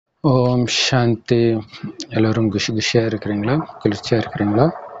ஓம் சாந்தி. எல்லோரும் குஷியாக இருக்கிறீங்களா? குளிர்ச்சியாக இருக்கிறீங்களா?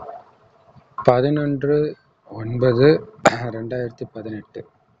 11/9/2018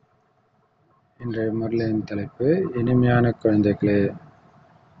 இன்றைய முரளியின் தலைப்பு இனிமையான குழந்தைகளே,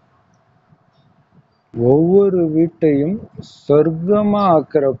 ஒவ்வொரு வீட்டையும் சொர்க்கமா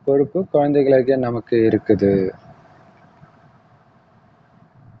ஆக்குற பொறுப்பு குழந்தைகளுக்கே நமக்கு இருக்குது.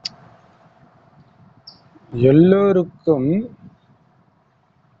 எல்லோருக்கும்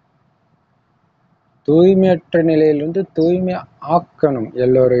தூய்மையற்ற நிலையிலிருந்து தூய்மை ஆக்கணும்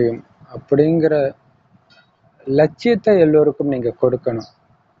எல்லோரையும் அப்படிங்கிற லட்சியத்தை எல்லோருக்கும் நீங்க கொடுக்கணும்.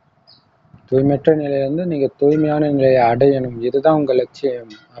 தூய்மையற்ற நிலையிலிருந்து நீங்க தூய்மையான நிலையை அடையணும், இதுதான் உங்க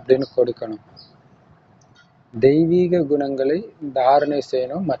லட்சியம் அப்படின்னு கொடுக்கணும். தெய்வீக குணங்களை தாரணை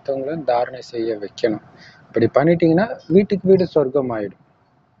செய்யணும், மற்றவங்களும் தாரணை செய்ய வைக்கணும். இப்படி பண்ணிட்டீங்கன்னா வீட்டுக்கு வீடு சொர்க்கம் ஆயிடும்.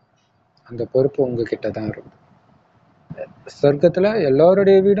 அந்த பொறுப்பு உங்ககிட்ட தான் இருக்கும். சொர்க்கத்துல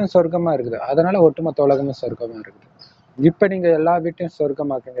எல்லாருடைய வீடும் சொர்க்கமா இருக்குது, அதனால ஒட்டுமொத்த உலகமும் சொர்க்கமா இருக்குது. இப்ப நீங்க எல்லா வீட்டையும்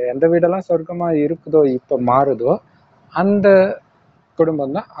சொர்க்கமாக்குங்க. எந்த வீடெல்லாம் சொர்க்கமா இருக்குதோ இப்ப மாறுதோ அந்த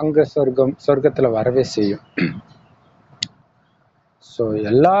குடும்பம் தான் அங்க சொர்க்கத்துல வரவே செய்யும். ஸோ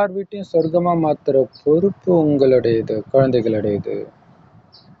எல்லார் வீட்டையும் சொர்க்கமா மாத்துற பொறுப்பு உங்களுடையது, குழந்தைகளுடையது.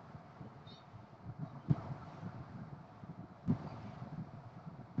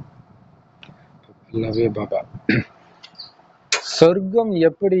 லவ்வே பாபா. சொர்க்கம்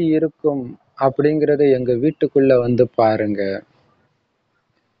எப்படி இருக்கும் அப்படிங்கறத எங்க வீட்டுக்குள்ள வந்து பாருங்க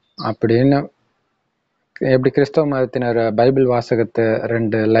அப்படின்னு எப்படி கிறிஸ்தவ மதத்தினர் பைபிள் வாசகத்தை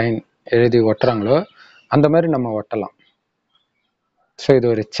 2 லைன் எழுதி ஒட்டுறாங்களோ அந்த மாதிரி நம்ம ஒட்டலாம். ஸோ இது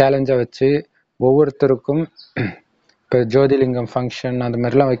ஒரு சேலஞ்சா வச்சு ஒவ்வொருத்தருக்கும் இப்போ ஜோதிலிங்கம் ஃபங்க்ஷன் அந்த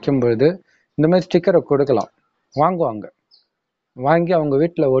மாதிரிலாம் வைக்கும்பொழுது இந்த மாதிரி ஸ்டிக்கரை கொடுக்கலாம், வாங்குவாங்க. வாங்கி அவங்க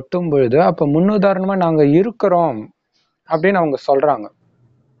வீட்டில் ஒட்டும் பொழுது அப்போ முன்னுதாரணமா நாங்க இருக்கிறோம் அப்படின்னு அவங்க சொல்றாங்க.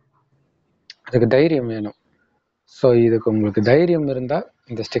 அதுக்கு தைரியம் வேணும். ஸோ இதுக்கு உங்களுக்கு தைரியம் இருந்தா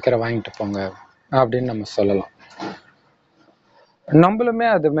இந்த ஸ்டிக்கரை வாங்கிட்டு போங்க அப்படின்னு நம்ம சொல்லலாம். நம்மளுமே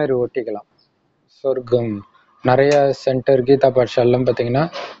அது மாதிரி ஒட்டிக்கலாம். சொர்க்கம் நிறைய சென்டர் கீதா பாட்ஷாலாம் பார்த்தீங்கன்னா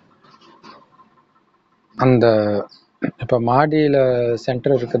அந்த இப்போ மாடியில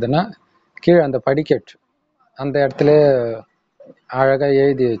சென்டர் இருக்குதுன்னா கீழே அந்த படிக்கட்டு அந்த இடத்துல அழகா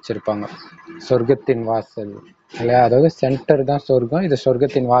எழுதி வச்சிருப்பாங்க சொர்க்கத்தின் வாசல் இல்லையா. அதாவது சென்டர் தான் சொர்க்கம், இது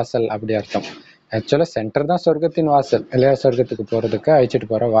சொர்க்கத்தின் வாசல் அப்படி அர்த்தம். ஆக்சுவலா சென்டர் தான் சொர்க்கத்தின் வாசல் இல்லையா, சொர்க்கத்துக்கு போறதுக்கு அழைச்சிட்டு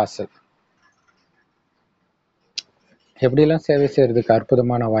போற வாசல். எப்படிலாம் சேவை செய்யறதுக்கு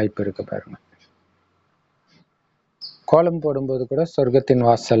அற்புதமான வாய்ப்பு இருக்கு பாருங்க. கோலம் போடும்போது கூட சொர்க்கத்தின்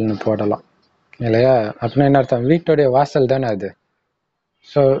வாசல்னு போடலாம் இல்லையா. அப்படின்னா என்ன அர்த்தம்? வீட்டுடைய வாசல் தானே அது.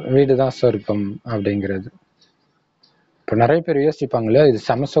 ஸோ வீடு தான் சொர்க்கம் அப்படிங்கிறது. இப்போ நிறைய பேர் யோசிப்பாங்க இல்லையா, இது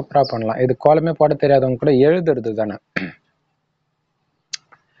செம சூப்பரா பண்ணலாம், இது கோலமே போட தெரியாதவங்க கூட எழுதுறது தானே.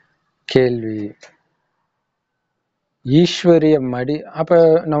 கேள்வி, ஈஸ்வரிய மடி அப்ப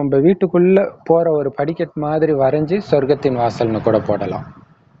நம்ம வீட்டுக்குள்ள போற ஒரு படிக்கட் மாதிரி வரைஞ்சி சொர்க்கத்தின் வாசல்னு கூட போடலாம்.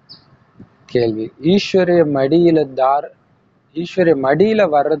 கேள்வி, ஈஸ்வரிய மடியில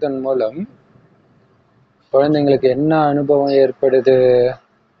வர்றதன் மூலம் குழந்தைங்களுக்கு என்ன அனுபவம் ஏற்படுது?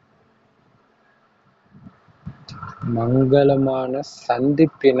 மங்களமான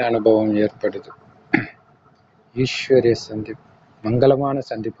சந்திப்பின் அனுபவம் ஏற்படுது. ஈஸ்வரிய சந்திப்பு, மங்களமான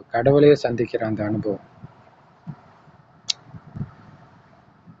சந்திப்பு, கடவுளையே சந்திக்கிற அந்த அனுபவம்.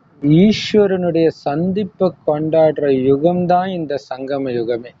 ஈஸ்வரனுடைய சந்திப்பை கொண்டாடுற யுகம் தான் இந்த சங்கம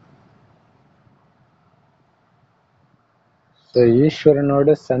யுகமே. ஈஸ்வரனோட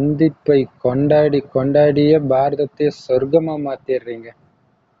சந்திப்பை கொண்டாடிய பாரதத்தை சொர்க்கமா மாத்திடுறீங்க.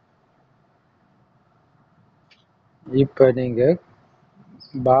 இப்ப நீங்க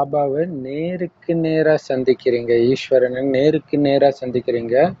பாபாவை நேருக்கு நேரா சந்திக்கிறீங்க, ஈஸ்வரனை நேருக்கு நேரா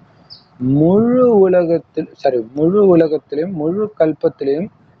சந்திக்கிறீங்க. முழு உலகத்திலையும் முழு கல்பத்திலையும்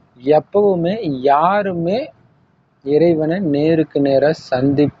எப்பவுமே யாருமே இறைவனை நேருக்கு நேரா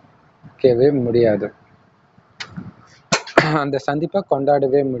சந்திக்கவே முடியாது, அந்த சந்திப்பை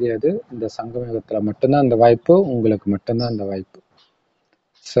கொண்டாடவே முடியாது. இந்த சங்கமயுகத்துல மட்டும்தான் அந்த வாய்ப்பு, உங்களுக்கு மட்டும்தான் அந்த வாய்ப்பு.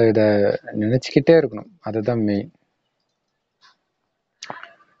 ஸோ இதை நினைச்சுக்கிட்டே இருக்கணும், அதுதான் மெயின்.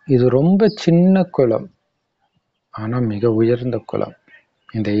 இது ரொம்ப சின்ன குலம், ஆனா மிக உயர்ந்த குலம்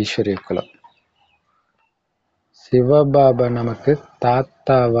இந்த ஈஸ்வரிய குலம். சிவபாபா நமக்கு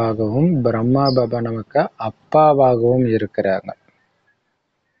தாத்தாவாகவும் பிரம்மா பாபா நமக்கு அப்பாவாகவும் இருக்கிறாங்க.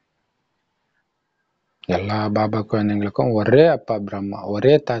 எல்லா பாபா குழந்தைங்களுக்கும் ஒரே அப்பா பிரம்மா,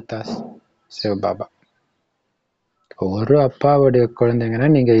 ஒரே தாத்தா சிவபாபா. ஒரு அப்பாவுடைய குழந்தைங்கன்னா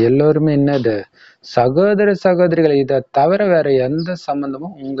நீங்க எல்லோருமே என்னது, சகோதர சகோதரிகள். இதை தவிர வேற எந்த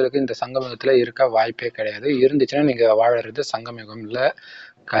சம்பந்தமும் உங்களுக்கு இந்த சங்கமயுகத்துல இருக்க வாய்ப்பே கிடையாது. இருந்துச்சுன்னா நீங்க வாழறது சங்கமயுகம் இல்ல,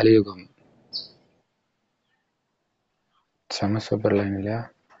 கலியுகம். செம சூப்பர் லைன் இல்லையா?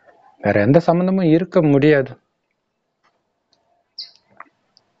 வேற எந்த சம்பந்தமும் இருக்க முடியாது.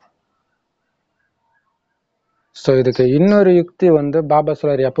 ஸோ இதுக்கு இன்னொரு யுக்தி வந்து பாபா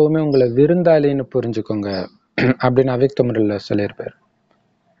சொல்றாரு, எப்பவுமே உங்களை விருந்தாளின்னு புரிஞ்சுக்கோங்க அப்படின்னு அவ்யக்த முறையில சொல்லியிருப்பாரு.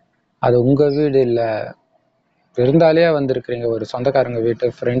 அது உங்க வீடு இல்ல, விருந்தாளியா வந்திருக்கிறீங்க, ஒரு சொந்தக்காரங்க வீட்டு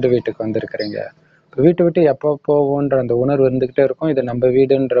ஃப்ரெண்டு வீட்டுக்கு வந்திருக்கிறீங்க. வீட்டை விட்டு எப்போ போவோன்ற அந்த உணர்வு இருந்துகிட்டே இருக்கும். இது நம்ம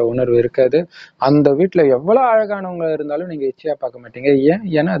வீடுன்ற உணர்வு இருக்காது. அந்த வீட்டுல எவ்வளவு அழகானவங்க இருந்தாலும் நீங்க இச்சையா பார்க்க மாட்டீங்க. ஏன்?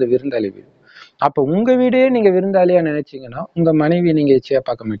 ஏன்னா அது விருந்தாளி வீடு. அப்ப உங்க வீடே நீங்க விருந்தாளியா நினைச்சீங்கன்னா உங்க மனைவி நீங்க இச்சையா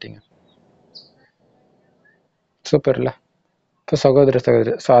பார்க்க மாட்டீங்க. சூப்பர்ல. இப்போ சகோதர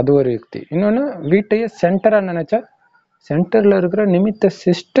சகோதரி, ஸோ அது ஒரு யுக்தி. இன்னொன்னு, வீட்டையே சென்டரா நினைச்சா சென்டர்ல இருக்கிற நிமித்த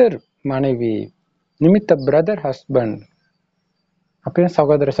சிஸ்டர் மனைவி, நிமித்த பிரதர் ஹஸ்பண்ட், அப்பயும்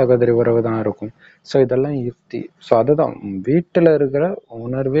சகோதர சகோதரி உறவு தான் இருக்கும். ஸோ இதெல்லாம் யுக்தி. ஸோ அதுதான் வீட்டுல இருக்கிற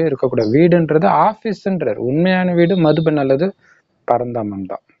உணர்வே இருக்கக்கூடாது. வீடுன்றது ஆபீஸ்ன்றார். உண்மையான வீடு மதுபன் அல்லது பரந்தாமம்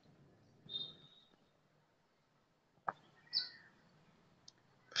தான்.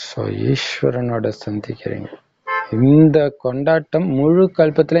 ஸோ ஈஸ்வரனோட சந்திக்கிறீங்க. இந்த கொண்டாட்டம் முழு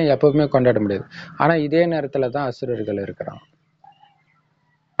கல்பத்திலையும் எப்பவுமே கொண்டாட முடியாது. ஆனா இதே நேரத்துல தான் அசுரர்கள் இருக்கிறாங்க.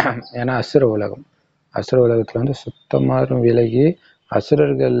 ஏன்னா அசுர உலகம், அசுர உலகத்துல வந்து சுத்தமாக விலகி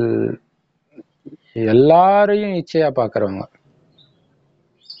அசுரர்கள் எல்லாரையும் இச்சையா பாக்குறவங்க.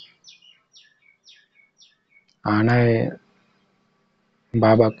 ஆனா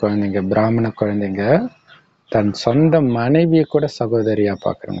பாபா குழந்தைங்க, பிராமண குழந்தைங்க தன் சொந்த மனைவியை கூட சகோதரியா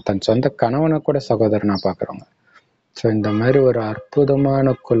பாக்குறவங்க, தன் சொந்த கணவனை கூட சகோதரனா பாக்குறவங்க. ஸோ இந்த மாதிரி ஒரு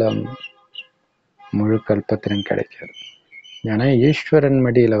அற்புதமான குலம் முழு கல்பத்திலும் கிடைக்காது. ஏன்னா ஈஸ்வரன்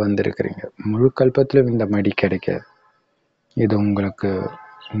மடியில வந்திருக்கிறீங்க. முழு கல்பத்திலும் இந்த மடி கிடைக்காது. இது உங்களுக்கு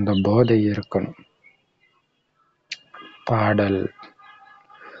இந்த போதை இருக்கணும். பாடல்,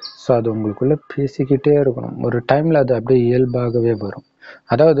 ஸோ அது உங்களுக்குள்ள பேசிக்கிட்டே இருக்கணும். ஒரு டைம்ல அது அப்படியே இயல்பாகவே வரும்.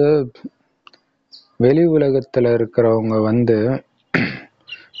 அதாவது வெளி உலகத்துல இருக்கிறவங்க வந்து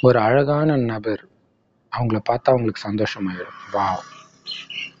ஒரு அழகான நபர், அவங்கள பார்த்தா அவங்களுக்கு சந்தோஷமாயிடும், வாவ்.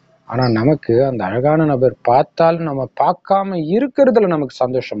 ஆனா நமக்கு அந்த அழகான நபர் பார்த்தாலும் நம்ம பார்க்காம இருக்கிறதுல நமக்கு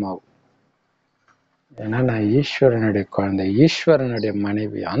சந்தோஷமாகும். ஏன்னா நான் ஈஸ்வரனுடைய குழந்தை, ஈஸ்வரனுடைய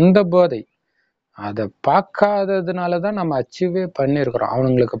மனைவி. அந்த போதை அதை பார்க்காததுனாலதான் நம்ம அச்சீவே பண்ணிருக்கிறோம்.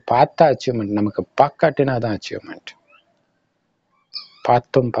 அவனுங்களுக்கு பார்த்தா அச்சீவ்மெண்ட், நமக்கு பார்க்காட்டினா தான் அச்சீவ்மெண்ட்.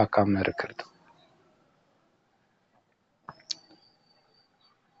 பார்த்தும் பார்க்காம இருக்கிறது.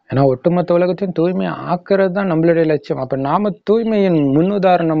 ஏன்னா ஒட்டுமொத்த உலகத்தையும் தூய்மை ஆக்குறது தான் நம்மளுடைய லட்சியம். அப்ப நாம தூய்மையின்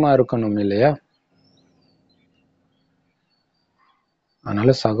முன்னுதாரணமா இருக்கணும் இல்லையா?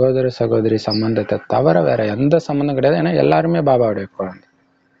 அதனால சகோதர சகோதரி சம்பந்தத்தை தவிர வேற எந்த சம்பந்தம் கிடையாது. ஏன்னா எல்லாருமே பாபாவுடைய குழந்தை.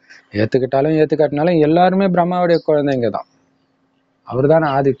 ஏத்துக்கிட்டாலும் ஏத்துக்காட்டினாலும் எல்லாருமே பிரம்மாவுடைய குழந்தைங்க தான். அவர் தானே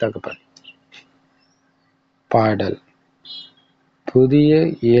ஆதி தகப்பன். பாடல், புதிய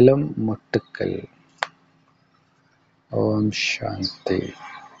இளம் மொட்டுக்கள். ஓம் சாந்தி.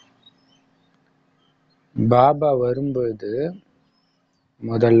 பாபா வரும்போது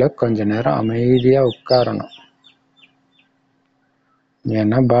முதல்ல கொஞ்ச நேரம் அமைதியா உட்காரணும்.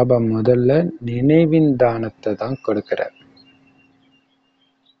 ஏன்னா பாபா முதல்ல நினைவின் தானத்தை தான் கொடுக்கிறார்.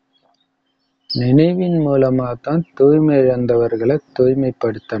 நினைவின் மூலமா தான் தூய்மை இழந்தவர்களை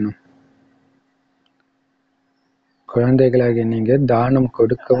தூய்மைப்படுத்தணும். குழந்தைகளாக நீங்க தானம்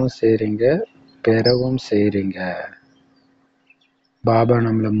கொடுக்கவும் செய்றீங்க, பெறவும் செய்றீங்க. பாபா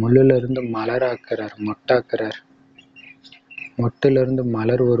நம்மள முள்ளுல இருந்து மலராக்குறார், மொட்டாக்குறார். மொட்டுல இருந்து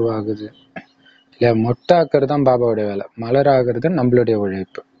மலர் உருவாகுது இல்லையா? மொட்டாக்குறது தான் பாபாவுடைய வேலை, மலர் ஆகுறது நம்மளுடைய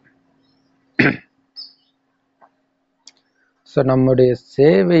உழைப்பு. ஸோ நம்முடைய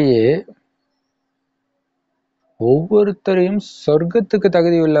சேவையே ஒவ்வொருத்தரையும் சொர்க்கத்துக்கு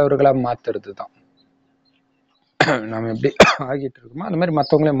தகுதி உள்ளவர்களா மாத்துறது தான். நம்ம எப்படி ஆகிட்டு இருக்கோமோ அந்த மாதிரி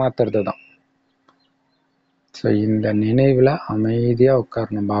மற்றவங்களையும் மாத்துறது தான். ஸோ இந்த நினைவுல அமைதியா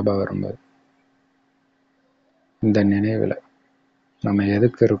உட்காரணும் பாபா வரும்போது. இந்த நினைவுல நம்ம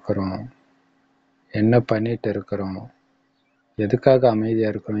எதுக்கு இருக்கிறோம், என்ன பண்ணிட்டு இருக்கிறோம், எதுக்காக அமைதியா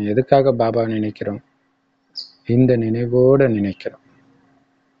இருக்கிறோம், எதுக்காக பாபா நினைக்கிறோம், இந்த நினைவோட நினைக்கிறோம்.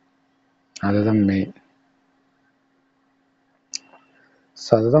 அதுதான் மெயின்.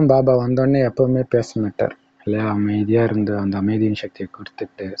 ஸோ அதுதான் பாபா வந்தோடனே எப்பவுமே பேச மாட்டார் இல்லையா? அமைதியா இருந்து அந்த அமைதியின் சக்தியை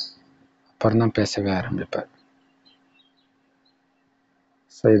கொடுத்துட்டு அப்புறம் தான் பேசவே ஆரம்பிப்பார்.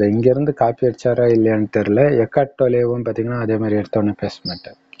 ஸோ இதை இங்கேருந்து காப்பி அடிச்சாரா இல்லையான்னு தெரியல. எக்கார்ட் டோலேவும் பார்த்தீங்கன்னா அதே மாதிரி எடுத்தோடனே பேச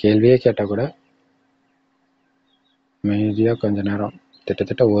மாட்டார். கேள்வியே கேட்டால் கூட அமைதியாக கொஞ்ச நேரம்,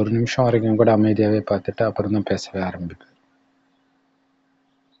 கிட்டத்தட்ட 1 நிமிஷம் வரைக்கும் கூட அமைதியாகவே பார்த்துட்டு அப்புறம் தான் பேசவே ஆரம்பிப்பார்.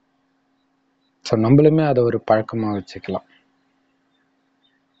 ஸோ நம்மளுமே அதை ஒரு பழக்கமாக வச்சுக்கலாம்.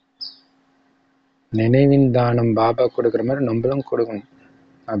 நினைவின் தானம் பாபா கொடுக்குற மாதிரி நம்மளும் கொடுக்கணும்.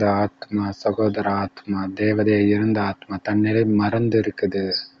 அது ஆத்மா, சகோதர ஆத்மா, தேவதையை இருந்த ஆத்மா தன்னிலை மறந்து இருக்குது,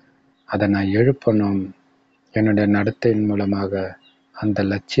 அதை நான் எழுப்பணும். என்னுடைய நடத்தையின் மூலமாக அந்த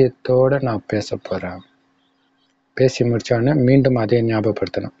லட்சியத்தோட நான் பேச போறேன். பேசி முடிச்சோடனே மீண்டும் அதை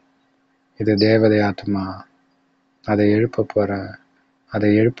ஞாபகப்படுத்தணும். இது தேவதை ஆத்மா, அதை எழுப்ப போறேன். அதை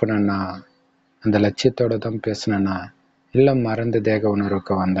எழுப்பணும்னா அந்த லட்சியத்தோட தான் பேசினேன்னா, இல்லை மறந்து தேக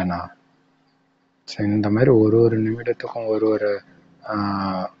உணர்வுக்கு வந்தேனா. இந்த மாதிரி ஒரு ஒரு நிமிடத்துக்கும் ஒரு ஒரு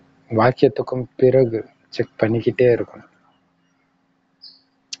வாக்கியத்துக்கும் பிறகு செக் பண்ணிக்கிட்டே இருக்கணும்.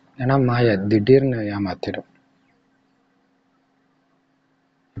 ஏன்னா மாயா திடீர்னு ஏமாத்திடும்.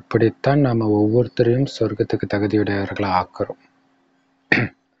 இப்படித்தான் நாம ஒவ்வொருத்தரையும் சொர்க்கத்துக்கு தகுதியுடையவர்களை ஆக்குறோம்.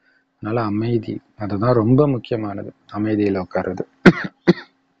 அதனால அமைதி, அதுதான் ரொம்ப முக்கியமானது. அமைதியில உட்காருது.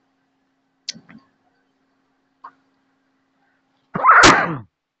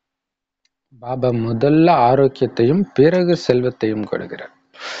 பாபா முதல்ல ஆரோக்கியத்தையும் பிறகு செல்வத்தையும் கொடுக்கிறார்.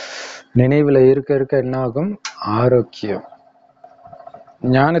 நினைவுல இருக்க இருக்க என்ன ஆகும்? ஆரோக்கியம்.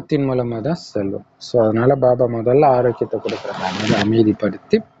 ஞானத்தின் மூலமா தான் செல்வம். ஸோ அதனால பாபா முதல்ல ஆரோக்கியத்தை கொடுக்கிறார், அதனால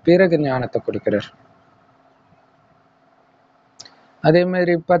அமைதிப்படுத்தி பிறகு ஞானத்தை கொடுக்கிறார். அதே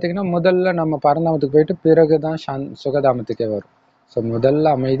மாதிரி பாத்தீங்கன்னா முதல்ல நம்ம பரந்தாமத்துக்கு போயிட்டு பிறகுதான் சுகதாமத்துக்கே வரும். ஸோ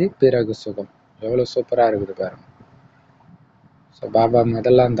முதல்ல அமைதி, பிறகு சுகம். எவ்வளவு சூப்பரா இருக்குது பாருங்க. ஸோ பாபா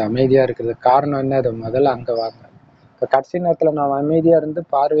முதல்ல அந்த அமைதியா இருக்குது காரணம் என்ன? அது முதல்ல அங்க வாங்க. இப்போ கடைசி நேரத்துல நான் அமைதியா இருந்து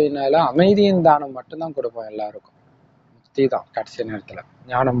பார்வையினால அமைதியின் தானம் மட்டும்தான் கொடுப்போம் எல்லாருக்கும். முக்தி தான் கடைசி நேரத்துல.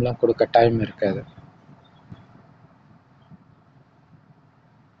 ஞானம்லாம் கொடுக்க டைம் இருக்காது.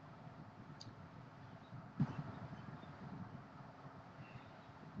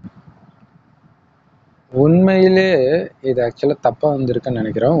 உண்மையிலே இது ஆக்சுவலா தப்பா வந்திருக்குன்னு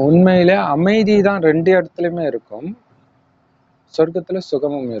நினைக்கிறோம். உண்மையிலே அமைதி தான் ரெண்டு இடத்துலயுமே இருக்கும். சொர்க்கத்துல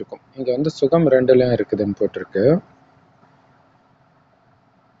சுகமும் இருக்கும். இங்க சுகம் ரெண்டுலயும் இருக்குதுன்னு போட்டிருக்கு.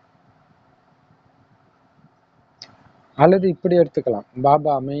 அல்லது இப்படி எடுத்துக்கலாம்,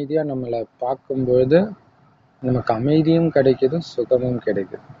 பாபா அமைதியா நம்மளை பார்க்கும்போது நமக்கு அமைதியும் கிடைக்குது, சுகமும்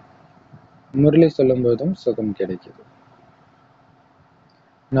கிடைக்குது. முரளி சொல்லும் போதும் சுகம் கிடைக்குது.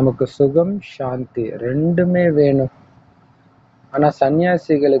 நமக்கு சுகம், சாந்தி ரெண்டுமே வேணும். ஆனா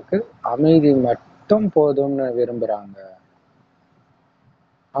சன்னியாசிகளுக்கு அமைதி மட்டும் போதும்னு விரும்புறாங்க.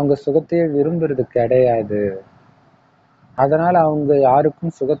 அவங்க சுகத்தையே விரும்புறது கிடையாது. அதனால அவங்க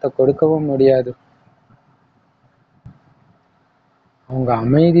யாருக்கும் சுகத்தை கொடுக்கவும் முடியாது. அவங்க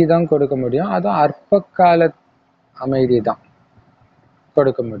அமைதி தான் கொடுக்க முடியும். அதுவும் அற்ப கால அமைதி தான்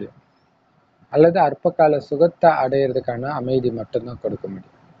கொடுக்க முடியும். அல்லது அற்ப கால சுகத்தை அடையிறதுக்கான அமைதி மட்டும்தான் கொடுக்க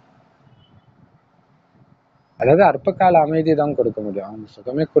முடியும். அதாவது அற்ப கால அமைதி தான் கொடுக்க முடியும். அவங்க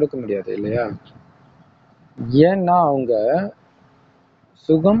சுகமே கொடுக்க முடியாது இல்லையா? ஏன்னா அவங்க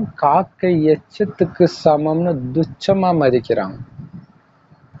சுகம் காக்கை எச்சத்துக்கு சமம்னு துச்சமா மதிக்கிறாங்க.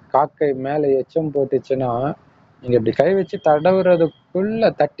 காக்கை மேல எச்சம் போட்டுச்சுன்னா நீங்க இப்படி கை வச்சு தடவுறதுக்குள்ள,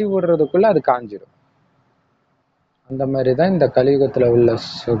 தட்டி விடுறதுக்குள்ள அது காஞ்சிடும். அந்த மாதிரிதான் இந்த கலியுகத்துல உள்ள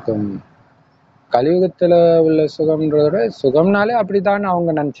சுகம். கலியுகத்துல உள்ள சுகம்ன்றத சுகம்னாலே அப்படிதான்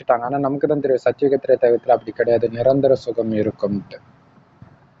அவங்க நினைச்சிட்டாங்க. ஆனா நமக்கு தான் தெரியும் சத்தியுகத்திலே தவிரத்துல அப்படி கிடையாது. நிரந்தர சுகம் இருக்கும்ட்டு.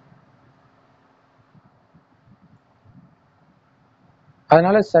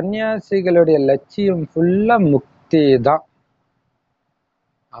 அதனால சன்னியாசிகளுடைய லட்சியம் ஃபுல்லா முக்தி தான்.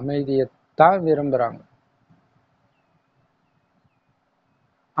 அமைதியைத்தான் விரும்புறாங்க.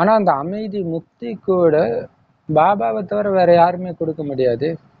 ஆனா அந்த அமைதி முக்தி கூட பாபாவை தவிர வேற யாருமே கொடுக்க முடியாது.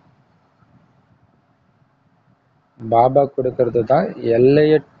 பாபா கொடுக்கறது தான்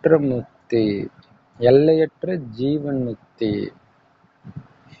எல்லையற்ற முக்தி, எல்லையற்ற ஜீவன் முக்தி,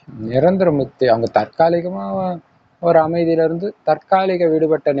 நிரந்தர முக்தி. அவங்க தற்காலிகமா ஒரு அமைதியில இருந்து தற்காலிக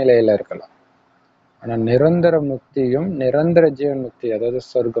விடுபட்ட நிலையில இருக்கலாம். ஆனா நிரந்தர முக்தியும் நிரந்தர ஜீவன் முக்தி, அதாவது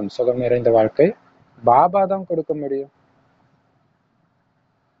சொர்க்கம், சுகம் நிறைந்த வாழ்க்கை பாபா தான் கொடுக்க முடியும்.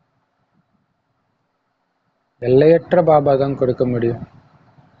 எல்லையற்ற பாபா தான் கொடுக்க முடியும்.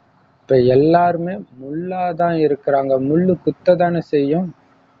 இப்ப எல்லாருமே முள்ளாதான் இருக்கிறாங்க. முள்ளு குத்ததானே செய்யும்.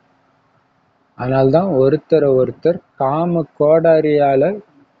 அதனால்தான் ஒருத்தர் ஒருத்தர் காம கோடாரியால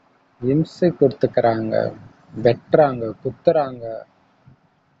இம்சை கொடுத்துக்கிறாங்க, வெட்டுறாங்க, குத்துறாங்க.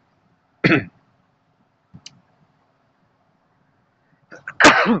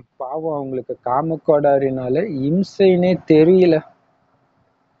 பாவம், அவங்களுக்கு காம கோடாரினால இம்சைனே தெரியல.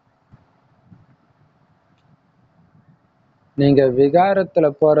 நீங்க விகாரத்துல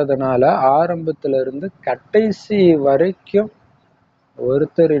போறதுனால ஆரம்பத்துல இருந்து கடைசி வரைக்கும்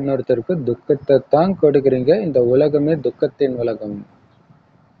ஒருத்தர் இன்னொருத்தருக்கு துக்கத்தை தான் கொடுக்குறீங்க. இந்த உலகமே துக்கத்தின் உலகம்.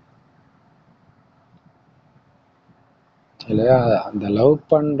 இல்லையா? அந்த லவ்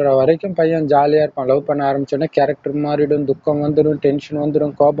பண்ற வரைக்கும் பையன் ஜாலியா இருப்பான். லவ் பண்ண ஆரம்பிச்சோடனே கேரக்டர் மாறிடும், துக்கம் வந்துடும், டென்ஷன்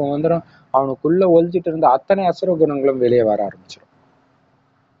வந்துடும், கோபம் வந்துடும். அவனுக்குள்ள ஒளிஞ்சிட்டு இருந்த அத்தனை அசுர குணங்களும் வெளியே வர ஆரம்பிச்சிடும்.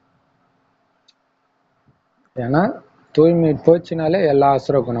 ஏன்னா தூய்மை போச்சுனாலே எல்லா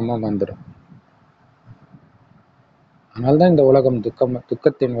அசுர குணமும் வந்துடும். அதனால்தான் இந்த உலகம்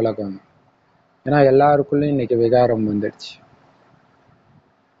துக்கத்தின் உலகம். ஏன்னா எல்லாருக்குள்ளயும் இன்னைக்கு விகாரம் வந்துடுச்சு.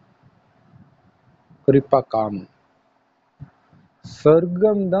 குறிப்பா காமம்.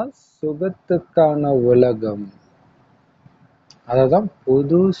 சொர்க்கம் தான் சுகத்துக்கான உலகம். அததான்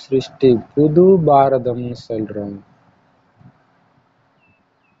புது சிருஷ்டி, புது பாரதம்னு சொல்றோம்.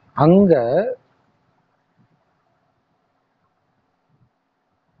 அங்க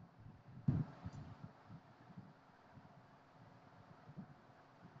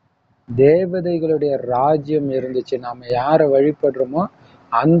தேவதைகளுடைய ராஜ்யம் இருந்துச்சு. நாம யாரை வழிபடுறோமோ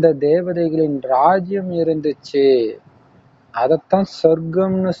அந்த தேவதைகளின் ராஜ்யம் இருந்துச்சு. அதத்தான்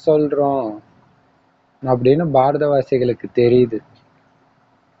சொர்க்கம்னு சொல்றோம் அப்படின்னு பாரதவாசிகளுக்கு தெரியுது.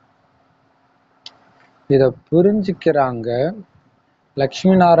 இத புரிஞ்சுக்கிறாங்க.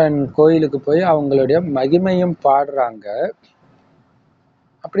 லட்சுமி நாராயணன் கோயிலுக்கு போய் அவங்களுடைய மகிமையும் பாடுறாங்க.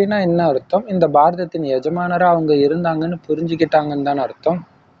 அப்படின்னா என்ன அர்த்தம்? இந்த பாரதத்தின் எஜமானரா அவங்க இருந்தாங்கன்னு புரிஞ்சுக்கிட்டாங்கன்னு தானே அர்த்தம்.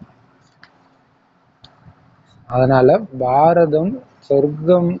 அதனால பாரதம்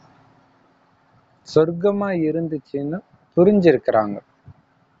சொர்க்கமா இருந்துச்சுன்னு புரிஞ்சிருக்கிறாங்க.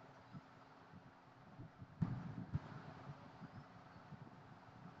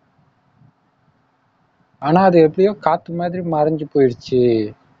 ஆனா அது எப்படியோ காத்து மாதிரி மறைஞ்சு போயிடுச்சு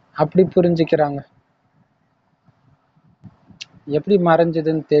அப்படி புரிஞ்சுக்கிறாங்க. எப்படி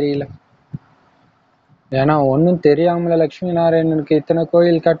மறைஞ்சதுன்னு தெரியல. ஏன்னா ஒன்னும் தெரியாமல லட்சுமி நாராயணனுக்கு இத்தனை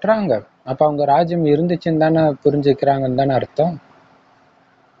கோயில் கட்டுறாங்க. அப்ப அவங்க ராஜ்யம் இருந்துச்சுன்னு தானே புரிஞ்சுக்கிறாங்கன்னு தானே அர்த்தம்.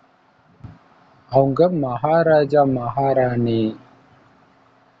 அவங்க மகாராஜா மகாராணி.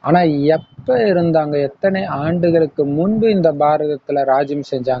 ஆனா எப்ப இருந்தாங்க, எத்தனை ஆண்டுகளுக்கு முன்பு இந்த பாரதத்துல ராஜ்யம்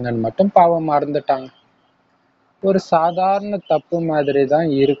செஞ்சாங்கன்னு மட்டும் பாவம் மறந்துட்டாங்க. ஒரு சாதாரண தப்பு மாதிரி தான்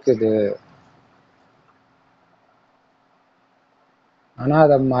இருக்குது. ஆனா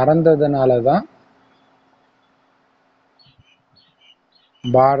அதை மறந்ததுனாலதான்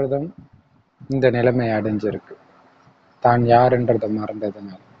பாரதம் இந்த நிலைமை அடைஞ்சிருக்கு. தான் யாருன்றத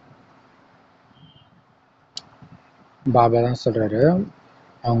மறந்ததுனால. பாபா தான் சொல்றாரு,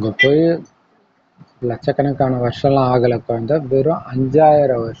 அவங்க போய் லட்சக்கணக்கான வருஷம்லாம் ஆகல குழந்தை, வெறும்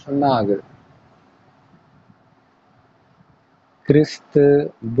 5000 வருஷம் தான் ஆகுது. கிறிஸ்து,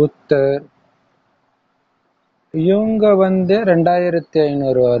 புத்தர் இவங்க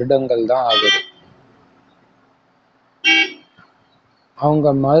 2500 வருடங்கள் தான் ஆகுது. அவங்க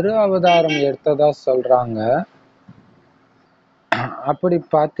மறு அவதாரம் எடுத்ததா சொல்றாங்க. அப்படி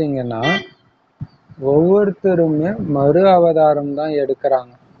பாத்தீங்கன்னா ஒவ்வொருத்தருமே மறு அவதாரம் தான்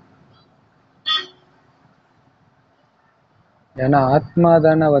எடுக்கிறாங்க. ஏன்னா ஆத்மா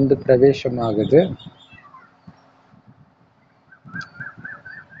தானே பிரவேசம் ஆகுது.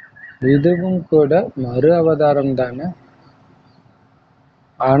 இதுவும் கூட மறு அவதாரம் தானே.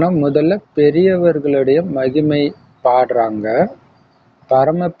 ஆனா முதல்ல பெரியவர்களுடைய மகிமை பாடுறாங்க.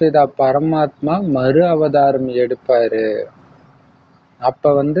 பரமபிதா பரமாத்மா மறு அவதாரம் எடுப்பாரு. அப்ப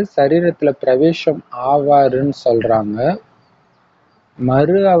சரீரத்துல பிரவேசம் ஆவாருன்னு சொல்றாங்க.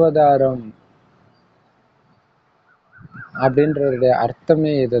 மறு அவதாரம் அப்படின்றதுடைய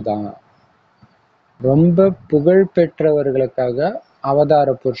அர்த்தமே இதுதான். ரொம்ப புகழ் பெற்றவர்களுக்காக அவதார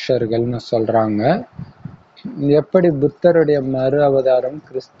புருஷர்கள்னு சொல்றாங்க. எப்படி புத்தருடைய மறு அவதாரம்,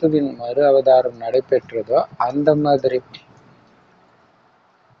 கிறிஸ்துவின் மறு அவதாரம் நடைபெற்றதோ அந்த மாதிரி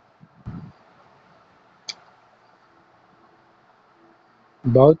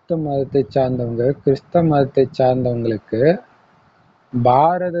பௌத்த மதத்தை சார்ந்தவங்க, கிறிஸ்தவ மதத்தை சார்ந்தவங்களுக்கு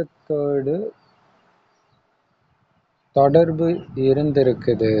பாரதத்தோடு தொடர்பு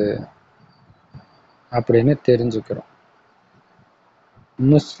இருந்திருக்குது அப்படின்னு தெரிஞ்சுக்கிறோம்.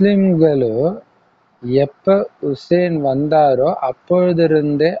 முஸ்லிம்களோ எப்ப உசேன் வந்தாரோ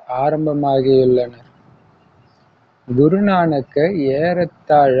அப்பொழுதிருந்தே ஆரம்பமாகியுள்ளனர். குருநானக்கை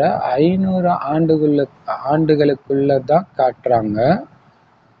ஏறத்தாழ 500 ஆண்டுகளுக்குள்ளதான் காட்டுறாங்க.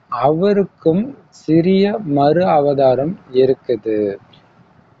 அவருக்கும் சிறிய மறு அவதாரம் இருக்குது.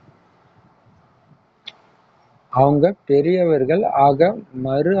 அவங்க பெரியவர்கள். ஆக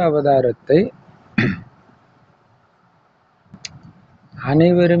மறு அவதாரத்தை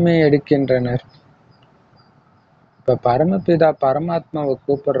அனைவருமே எடுக்கின்றனர். இப்ப பரமபிதா பரமாத்மாவை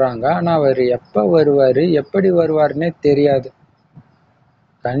கூப்பிடுறாங்க. ஆனா அவர் எப்ப வருவாரு, எப்படி வருவாருன்னே தெரியாது.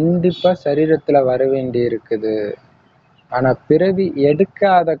 கண்டிப்பா சரீரத்துல வர வேண்டி இருக்குது. ஆனா பிறவி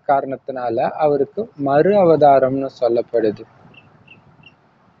எடுக்காத காரணத்தினால அவருக்கு மறு அவதாரம்னு சொல்லப்படுது.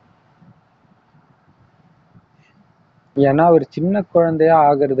 ஏன்னா அவர் சின்ன குழந்தையா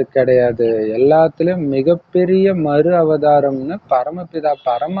ஆகிறது கிடையாது. எல்லாத்துலயும் மிகப்பெரிய மறு அவதாரம்னு பரமபிதா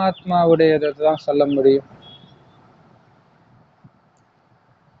பரமாத்மாவுடையதான் சொல்ல முடியும்.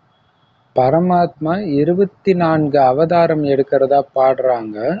 பரமாத்மா 24 அவதாரம் எடுக்கிறதா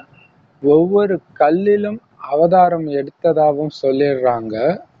பாடுறாங்க. ஒவ்வொரு கல்லிலும் அவதாரம் எடுத்ததாகவும் சொல்லிடுறாங்க.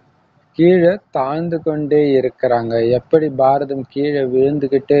 கீழே தாழ்ந்து கொண்டே இருக்கிறாங்க. எப்படி பாரதம் கீழே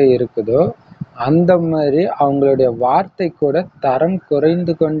விழுந்துகிட்டே இருக்குதோ அந்த மாதிரி அவங்களுடைய வார்த்தை கூட தரம்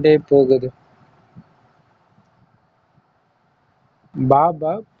குறைந்து கொண்டே போகுது.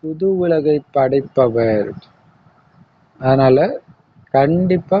 பாபா புது உலகை படைப்பவர். அதனால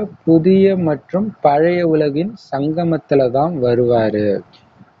கண்டிப்பா புதிய மற்றும் பழைய உலகின் சங்கமத்துல தான் வருவாரு.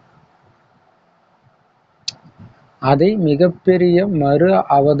 அதை மிகப்பெரிய மறு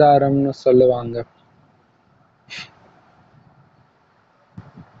அவதாரம்னு சொல்லுவாங்க.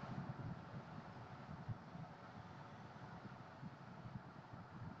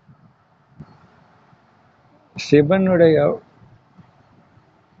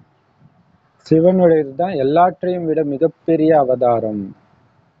 சிவனுடையதுதான் எல்லாற்றையும் விட மிகப்பெரிய அவதாரம்.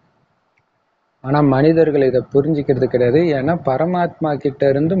 ஆனா மனிதர்கள் இதை புரிஞ்சுக்கிறது கிடையாது. ஏன்னா பரமாத்மா கிட்ட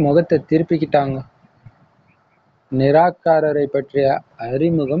இருந்து முகத்தை திருப்பிக்கிட்டாங்க. நிராகாரரை பற்றிய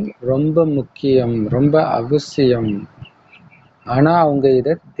அறிமுகம் ரொம்ப முக்கியம், ரொம்ப அவசியம். ஆனா அவங்க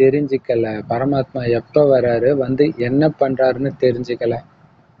இதை தெரிஞ்சுக்கல. பரமாத்மா எப்ப வர்றாரு, வந்து என்ன பண்றாருன்னு தெரிஞ்சுக்கல.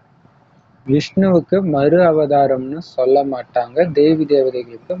 விஷ்ணுவுக்கு மறு அவதாரம்னு சொல்ல மாட்டாங்க. தேவி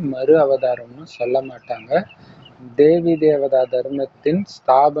தேவதைகளுக்கு மறு அவதாரம்னு சொல்ல மாட்டாங்க. தேவி தேவதா தர்மத்தின்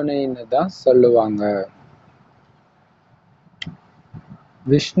ஸ்தாபனைன்னு தான் சொல்லுவாங்க.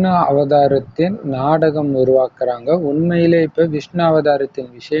 விஷ்ணு அவதாரத்தின் நாடகம் உருவாக்குறாங்க. உண்மையிலே இப்ப விஷ்ணு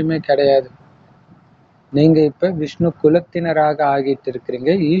அவதாரத்தின் விஷயமே கிடையாது. நீங்க இப்ப விஷ்ணு குலத்தினராக ஆகிட்டு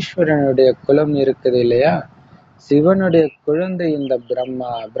இருக்கிறீங்க. ஈஸ்வரனுடைய குலம் இருக்குது இல்லையா? சிவனுடைய குழந்தை இந்த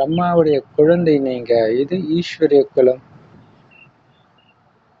பிரம்மா, பிரம்மாவுடைய குழந்தை நீங்க. இது ஈஸ்வரிய குலம்.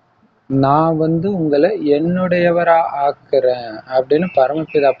 நான் வந்து உங்களை என்னுடையவரா ஆக்குறேன் அப்படின்னு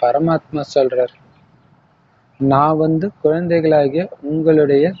பரமபிதா பரமாத்மா சொல்றார். நான் வந்து குழந்தைகளாகிய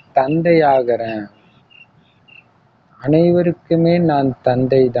உங்களுடைய தந்தை ஆகிறேன். அனைவருக்குமே நான்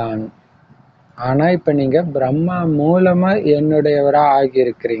தந்தை தான். ஆனா இப்ப நீங்க பிரம்மா மூலமா என்னுடையவரா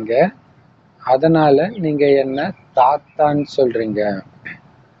ஆகியிருக்கிறீங்க. அதனால நீங்க என்ன தாத்தான்னு சொல்றீங்க.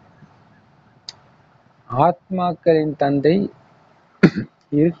 ஆத்மாக்களின் தந்தை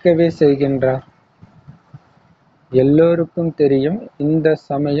இருக்கவே செய்கின்றார். எல்லோருக்கும் தெரியும் இந்த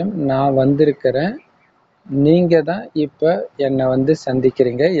சமயம் நான் வந்திருக்கிறேன். நீங்க தான் இப்ப என்னை வந்து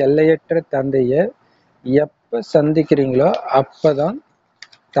சந்திக்கிறீங்க. எல்லையற்ற தந்தைய எப்ப சந்திக்கிறீங்களோ அப்பதான்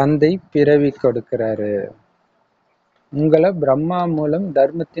தந்தை பிறவி கொடுக்கிறாரு. உங்களை பிரம்மா மூலம்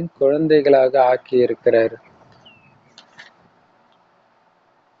தர்மத்தின் குழந்தைகளாக ஆக்கி இருக்கிறார்.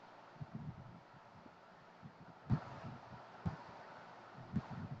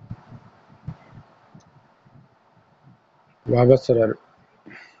 பாபா சொல்றார்,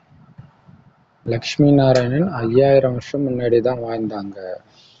 லக்ஷ்மி நாராயணன் 5000 வருஷம் முன்னாடிதான் வாழ்ந்தாங்க.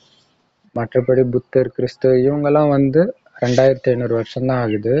 மற்றபடி புத்தர், கிறிஸ்து இவங்கெல்லாம் வந்து 2500 வருஷம்தான்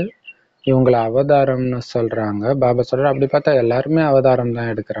ஆகுது. இவங்களை அவதாரம்னு சொல்றாங்க. பாபா சொல்றாரு, அப்படி பார்த்தா எல்லாருமே அவதாரம்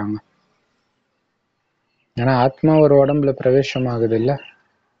தான் எடுக்கிறாங்க. ஏன்னா ஆத்மா ஒரு உடம்புல பிரவேசம் ஆகுது இல்ல.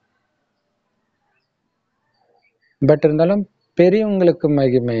 பட் இருந்தாலும் பெரியவங்களுக்கு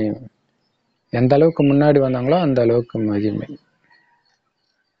மகிமை. எந்த அளவுக்கு முன்னாடி வந்தாங்களோ அந்த அளவுக்கு மகிமை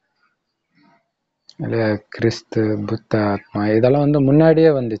இல்லையா? கிறிஸ்து, புத்த ஆத்மா இதெல்லாம் வந்து முன்னாடியே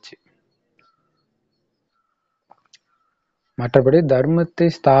வந்துச்சு. மற்றபடி தர்மத்தை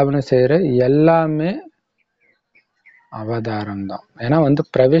ஸ்தாபனை செய்யற எல்லாமே அவதாரம் தான். ஏன்னா வந்து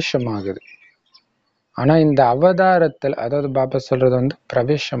பிரவேசம் ஆகுது. ஆனா இந்த அவதாரத்துல, அதாவது பாபா சொல்றது வந்து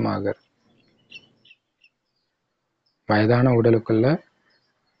பிரவேசம் ஆகுது. வயதான உடலுக்குள்ள,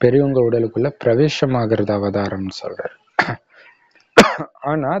 பெரியவங்க உடலுக்குள்ள பிரவேசம் ஆகிறது அவதாரம்னு சொல்றாரு.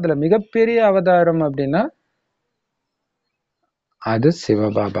 ஆனா அதுல மிகப்பெரிய அவதாரம் அப்படின்னா அது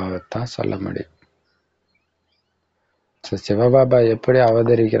சிவபாபாவைத்தான் சொல்ல முடியும். சிவபாபா எப்படி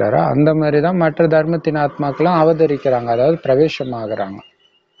அவதரிக்கிறாரோ அந்த மாதிரிதான் மற்ற தர்மத்தின் ஆத்மாக்கெல்லாம் அவதரிக்கிறாங்க. அதாவது பிரவேசம் ஆகுறாங்க.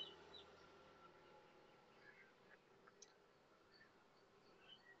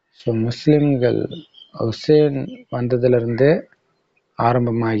 முஸ்லிம்கள் ஹுசேன் வந்ததுல இருந்தே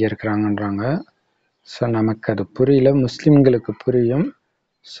ஆரம்பமாகி இருக்கிறாங்கன்றாங்க. நமக்கு அது புரியல, முஸ்லிம்களுக்கு புரியும்.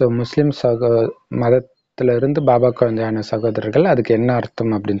 முஸ்லிம் மதத்துல இருந்து பாபா குழந்தையான சகோதரர்கள் அதுக்கு என்ன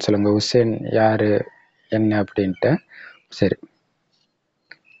அர்த்தம் அப்படின்னு சொல்லுங்க. ஹுசேன் யாரு, என்ன அப்படின்ட்டு. சரி,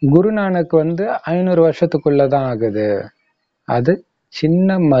 குருநானக் 500 வருஷத்துக்குள்ளதான் ஆகுது. அது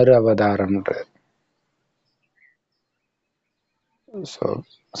சின்ன மறு அவதாரம்ன்றது. ஸோ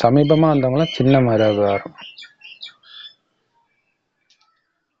சமீபமா வந்தவங்களாம் சின்ன மறு அவதாரம்.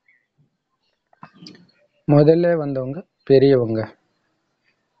 முதல்ல வந்தவங்க பெரியவங்க.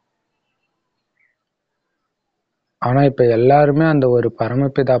 ஆனா இப்ப எல்லாருமே அந்த ஒரு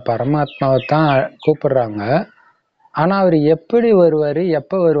பரமபிதா பரமாத்மாவை தான் கூப்பிடுறாங்க. ஆனா அவர் எப்படி வருவாரு,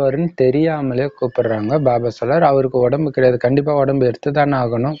 எப்ப வருவாருன்னு தெரியாமலே கூப்பிடுறாங்க. பாபா சொல்றார், அவருக்கு உடம்பு கிடையாது, கண்டிப்பா உடம்பு எடுத்துதானே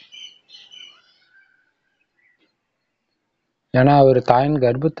ஆகணும். ஏன்னா அவர் தாயின்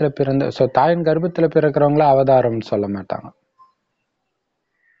கர்ப்பத்துல பிறந்த தாயின் கர்ப்பத்துல பிறக்கிறவங்கள அவதாரம்னு சொல்ல மாட்டாங்க.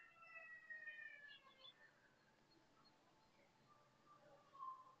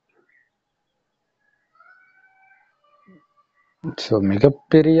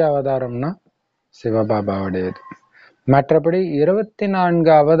 மிகப்பெரிய அவதாரம்னா சிவபாபாவுடையது. மற்றபடி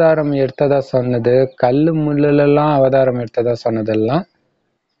 24 அவதாரம் எடுத்ததா சொன்னது, கல்லு முள்ளுல எல்லாம் அவதாரம் எடுத்ததா சொன்னதெல்லாம்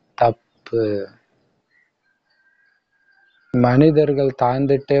தப்பு. மனிதர்கள்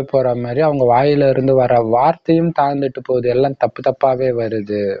தாழ்ந்துட்டே போற மாதிரி அவங்க வாயில இருந்து வர வார்த்தையும் தாழ்ந்துட்டு போகுது. எல்லாம் தப்பு தப்பாவே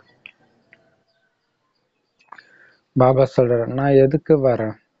வருது. பாபா சொல்றாரு, நான் எதுக்கு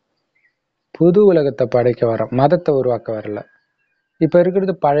வரேன்? புது உலகத்தை படைக்க வரேன், மதத்தை உருவாக்க வரல. இப்ப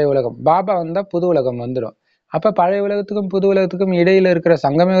இருக்கிறது பழைய உலகம். பாபா வந்தா புது உலகம் வந்துடும். அப்ப பழைய உலகத்துக்கும் புது உலகத்துக்கும் இடையில இருக்கிற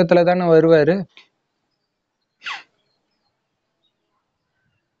சங்கமயுகத்துல தானே வருவாரு.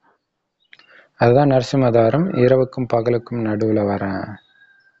 அதுதான் நரசிம்மதாரம், இரவுக்கும் பகலுக்கும் நடுவுல வரேன்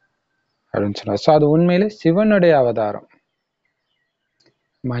அப்படின்னு சொன்னார். அது உண்மையிலே சிவனுடைய அவதாரம்.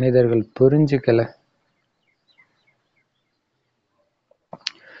 மனிதர்கள் புரிஞ்சுக்கல.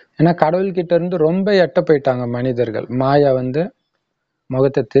 ஏன்னா கடவுள்கிட்ட இருந்து ரொம்ப எட்ட போயிட்டாங்க மனிதர்கள். மாயா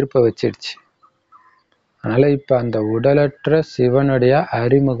முகத்தை திருப்ப வச்சிடுச்சு. அதனால இப்ப அந்த உடலற்ற சிவனுடைய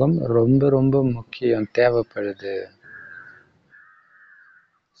அறிமுகம் ரொம்ப ரொம்ப முக்கியம், தேவைப்படுது.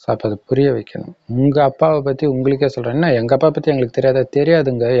 அப்ப அதை புரிய வைக்கணும். உங்க அப்பாவை பத்தி உங்களுக்கே சொல்றேன். என்ன எங்க அப்பா பத்தி எங்களுக்கு தெரியாதா?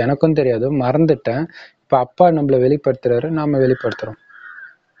 தெரியாதுங்க, எனக்கும் தெரியாது, மறந்துட்டேன். இப்ப அப்பா நம்மள வெளிப்படுத்துறாரு, நாம வெளிப்படுத்துறோம்.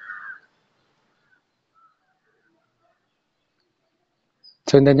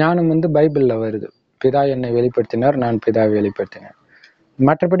 இந்த ஞானம் பைபிள்ல வருது. பிதா என்னை வெளிப்படுத்தினார், நான் பிதாவை வெளிப்படுத்தினேன்.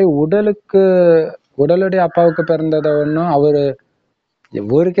 மற்றபடி உடலுடைய அப்பாவுக்கு பிறந்தத ஒன்றும் அவரு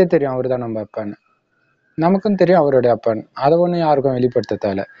ஊருக்கே தெரியும் அவரு தான் நம்ம அப்பான்னு. நமக்கும் தெரியும் அவருடைய அப்பான்னு. அதை ஒன்றும் யாருக்கும் வெளிப்படுத்த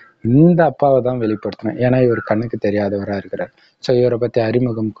தேவையில்ல. இந்த அப்பாவை தான் வெளிப்படுத்தணும். ஏன்னா இவர் கண்ணுக்கு தெரியாதவரா இருக்கிறார். இவரை பத்தி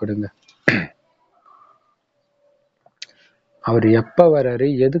அறிமுகம் கொடுங்க. அவர் எப்ப வர்றாரு,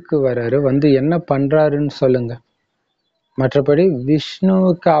 எதுக்கு வர்றாரு, என்ன பண்றாருன்னு சொல்லுங்க. மற்றபடி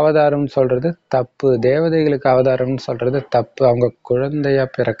விஷ்ணுவுக்கு அவதாரம் சொல்றது தப்பு, தேவதைகளுக்கு அவதாரம்னு சொல்றது தப்பு. அவங்க குழந்தையா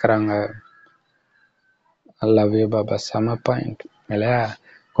பிறக்கிறாங்க. லவ் யூ பாபா, செம பாயிண்ட் இல்லையா?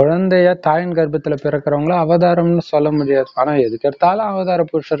 குழந்தைய தாயின் கர்ப்பத்துல பிறக்கிறவங்கள அவதாரம்னு சொல்ல முடியாது. ஆனா எதுக்கு எடுத்தாலும் அவதார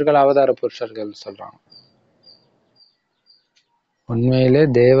புருஷர்கள் சொல்றாங்க. உண்மையிலே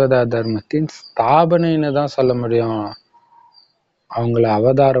தேவதா தர்மத்தின் ஸ்தாபனைன்னு தான் சொல்ல முடியும், அவங்கள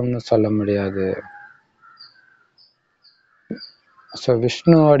அவதாரம்னு சொல்ல முடியாது.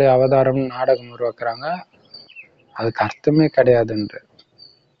 விஷ்ணுவோடைய அவதாரம் நாடகம் உருவாக்குறாங்க, அதுக்கு அர்த்தமே கிடையாதுன்ற.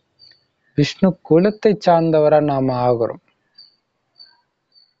 விஷ்ணு குலத்தை சார்ந்தவரா நாம ஆகிறோம்.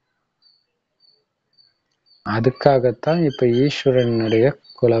 அதுக்காகத்தான் இப்ப ஈஸ்வரனுடைய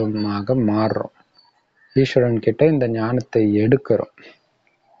குலமாக மாறுறோம். ஈஸ்வரன் கிட்ட இந்த ஞானத்தை எடுக்கிறோம்.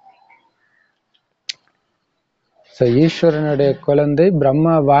 ஈஸ்வரனுடைய குழந்தை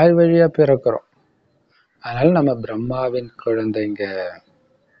பிரம்மா வாய் வழியா பிறக்கிறோம். அதனால நம்ம பிரம்மாவின் குழந்தைங்க.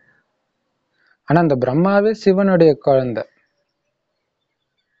 ஆனா அந்த பிரம்மாவே சிவனுடைய குழந்தை.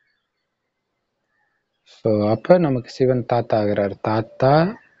 அப்ப நமக்கு சிவன் தாத்தா ஆகிறார். தாத்தா,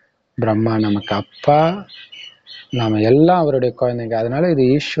 பிரம்மா நமக்கு அப்பா, நாம எல்லாம் அவருடைய குழந்தைங்க. அதனால இது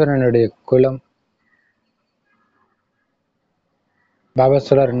ஈஸ்வரனுடைய குலம். பாபா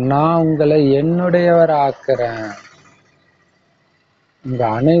சொல்றார், நான் உங்களை என்னுடையவர் ஆக்குறேன், உங்க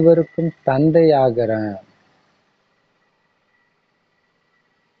அனைவருக்கும் தந்தை ஆகிறேன்.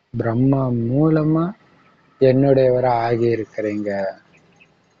 பிரம்மா மூலமா என்னுடையவரா ஆகி இருக்கிறீங்க.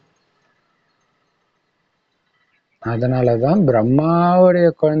 அதனாலதான் பிரம்மாவுடைய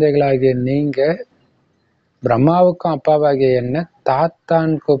குழந்தைகளாகிய நீங்க பிரம்மாவுக்கும் அப்பாவாகிய என்ன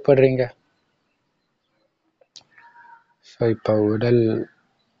தாத்தான்னு கூப்பிடுறீங்க. இப்ப உடல்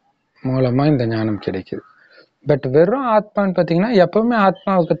மூலமா இந்த ஞானம் கிடைக்குது. பட் வெறும் ஆத்மான்னு பாத்தீங்கன்னா எப்பவுமே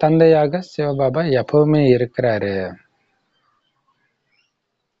ஆத்மாவுக்கு தந்தையாக சிவபாபா எப்பவுமே இருக்கிறாரு.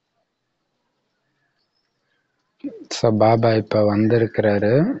 பாபா இப்ப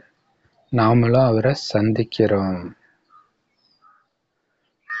வந்திருக்கிறாரு, நாமளும் அவரை சந்திக்கிறோம்.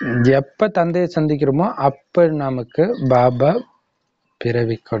 எப்ப தந்தையை சந்திக்கிறோமோ அப்ப நமக்கு பாபா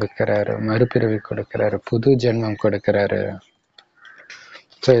பிறவி கொடுக்கிறாரு, மறுபிறவி கொடுக்கிறாரு, புது ஜென்மம் கொடுக்கிறாரு.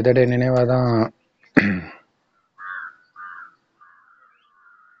 ஸோ இதோடைய நினைவாதான்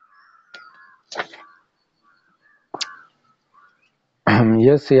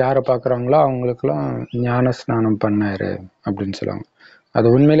இயேசு யாரை பார்க்குறாங்களோ அவங்களுக்கெல்லாம் ஞான ஸ்நானம் பண்ணாரு அப்படின்னு சொல்லுவாங்க. அது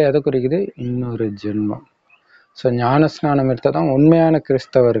உண்மையிலே எதை குறிக்குது? இன்னொரு ஜென்மம். ஸோ ஞான ஸ்நானம் எடுத்தால் தான் உண்மையான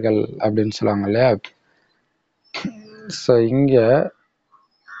கிறிஸ்தவர்கள் அப்படின்னு சொல்லுவாங்க இல்லையா? ஸோ இங்கே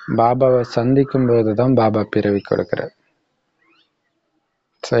பாபாவை சந்திக்கும் போது தான் பாபா பிறவி கொடுக்கிறார்.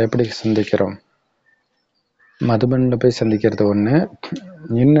 ஸோ எப்படி சந்திக்கிறோம்? மதுபனில் போய் சந்திக்கிறது ஒன்று,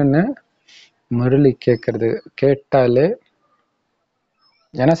 இன்னொன்று முரளி கேட்டாலே,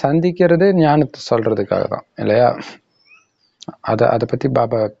 ஏன்னா சந்திக்கிறது ஞானத்தை சொல்றதுக்காக தான் இல்லையா? அதை பற்றி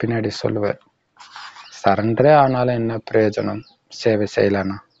பாபா பின்னாடி சொல்லுவார். சரண்டரே ஆனாலும் என்ன பிரயோஜனம் சேவை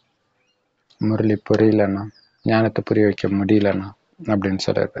செய்யலன்னா, முரளி புரியலன்னா, ஞானத்தை புரிய வைக்க முடியலன்னா அப்படின்னு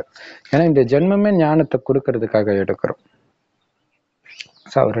சொல்லியிருக்காரு. ஏன்னா இந்த ஜென்மமே ஞானத்தை கொடுக்கறதுக்காக எடுக்கிறோம்.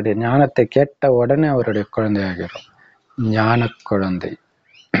 ஸோ அவருடைய ஞானத்தை கேட்ட உடனே அவருடைய குழந்தையாகிறோம். ஞான குழந்தை.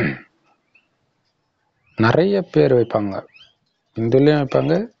 நிறைய பேர் வைப்பாங்க, இந்துலையும்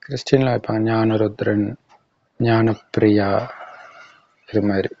வைப்பாங்க, கிறிஸ்டின்லையும் வைப்பாங்க. ஞானருத்ரன், ஞானப்பிரியா, இது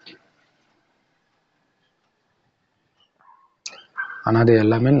மாதிரி. ஆனால் அது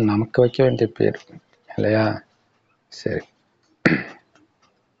எல்லாமே நமக்கு வைக்க வேண்டிய பேர் இல்லையா? சரி,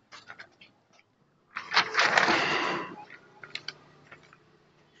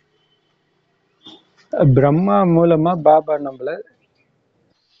 பிரம்மா மூலமா பாபா நம்மள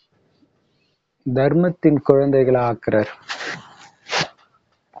தர்மத்தின் குழந்தைகளை ஆக்குறார்.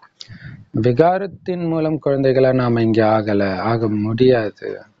 விகாரத்தின் மூலம் குழந்தைகளா நாம இங்க ஆக முடியாது.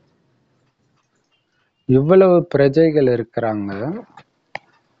 இவ்வளவு பிரஜைகள் இருக்கிறாங்க,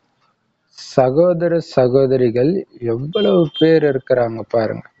 சகோதர சகோதரிகள் எவ்வளவு பேர் இருக்கிறாங்க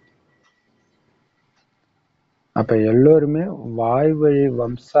பாருங்க. அப்ப எல்லோருமே வாய் வழி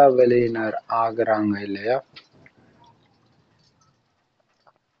வம்சாவளியினர் ஆகுறாங்க இல்லையா?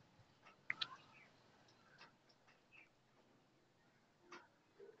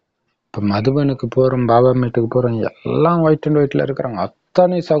 இப்ப மதுபனுக்கு போறோம், பாபா மீட்டுக்கு போறோம், எல்லாம் ஒயிட் அண்ட் ஒயிட்ல இருக்கிறாங்க.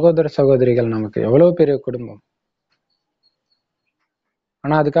 அத்தனை சகோதர சகோதரிகள், நமக்கு எவ்வளவு பெரிய குடும்பம்.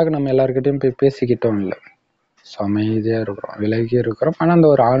 ஆனா அதுக்காக நம்ம எல்லாருக்கிட்டையும் போய் பேசிக்கிட்டோம் இல்லை, அமைதியா இருக்கிறோம், விலகி இருக்கிறோம். ஆனா அந்த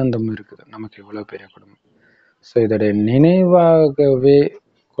ஒரு ஆனந்தம் இருக்குது, நமக்கு இவ்வளவு பெரிய குடும்பம். ஸோ இதோடைய நினைவாகவே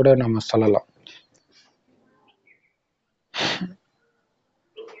கூட நம்ம சொல்லலாம்.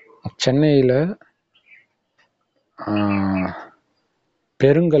 சென்னையில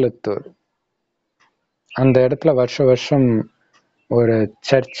பெருங்கலத்தூர் அந்த இடத்துல வருஷம் ஒரு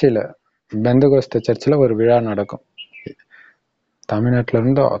சர்ச்சில், பெந்தகோஸ்த சர்ச்சில் ஒரு விழா நடக்கும். தமிழ்நாட்டில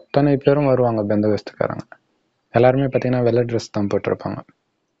இருந்து அத்தனை பேரும் வருவாங்க, பெந்தகோஸ்துக்காரங்க எல்லாருமே பார்த்தீங்கன்னா வெள்ளை ட்ரெஸ் தான் போட்டிருப்பாங்க.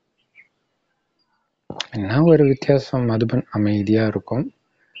 என்ன ஒரு வித்தியாசம், மதுபன் அமைதியா இருக்கும்,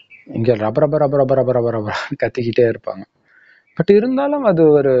 இங்க ரப ரப ரப ரப ரப ரப ரப கத்திக்கிட்டே இருப்பாங்க. பட் இருந்தாலும் அது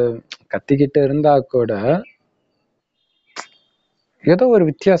ஒரு கத்திக்கிட்டு இருந்தா கூட ஏதோ ஒரு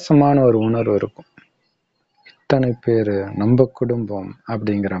வித்தியாசமான ஒரு உணர்வு இருக்கும். இத்தனை பேரு நம்ம குடும்பம்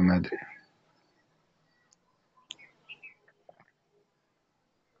அப்படிங்கிற மாதிரி.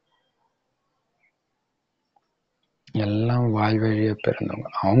 எல்லாம் வாய் வழியா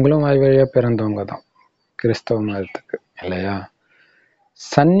பிறந்தவங்க, அவங்களும் வாய் வழியா பிறந்தவங்க தான் கிறிஸ்தவ மதத்துக்கு இல்லையா?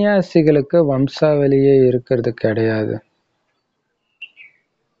 சன்னியாசிகளுக்கு வம்சாவளியே இருக்கிறது கிடையாது.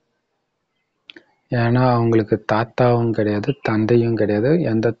 ஏன்னா அவங்களுக்கு தாத்தாவும் கிடையாது, தந்தையும் கிடையாது,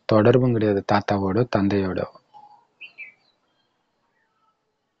 எந்த தொடர்பும் கிடையாது தாத்தாவோட தந்தையோட.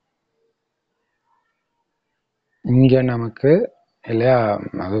 இங்க நமக்கு இல்லையா,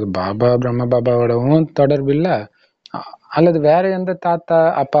 அதாவது பாபா பிரம்ம பாபாவோடவும் தொடர்பு இல்லை, அல்லது வேற எந்த தாத்தா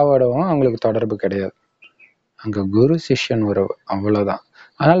அப்பாவோடவும் அவங்களுக்கு தொடர்பு கிடையாது. அங்க குரு சிஷ்யன் உறவு, அவ்வளவுதான்.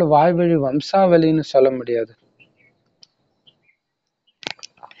 அதனால வாய்வழி வம்சாவளின்னு சொல்ல முடியாது.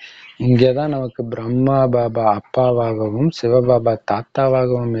 இங்கேதான் நமக்கு பிரம்மா பாபா அப்பாவாகவும் சிவபாபா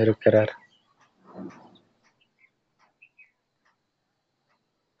தாத்தாவாகவும் இருக்கிறார்.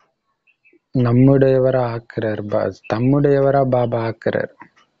 நம்முடையவரா ஆக்குறார், தம்முடையவரா பாபா ஆக்குறார்.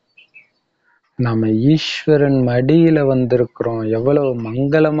 நாம ஈஸ்வரன் மடியில வந்திருக்கிறோம். எவ்வளவு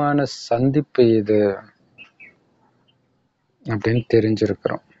மங்களமான சந்திப்பு இது அப்படின்னு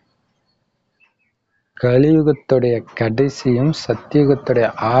தெரிஞ்சிருக்கிறோம். கலியுகத்துடைய கடைசியும் சத்தியுகத்துடைய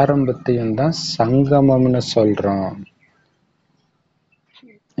ஆரம்பத்தையும் தான் சங்கமம்னு சொல்றோம்.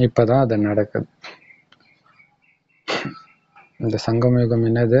 இப்பதான் அது நடக்குது. இந்த சங்கம யுகம்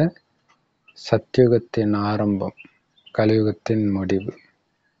என்னது? சத்தியுகத்தின் ஆரம்பம், கலியுகத்தின் முடிவு.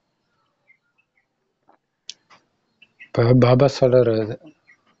 இப்போ பாபா சொல்றது,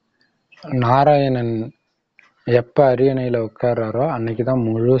 நாராயணன் எப்ப அரியணையில உட்கார்றாரோ அன்னைக்குதான்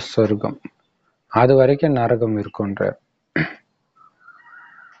முழு சொர்க்கம், அது வரைக்கும் நரகம் இருக்குன்ற.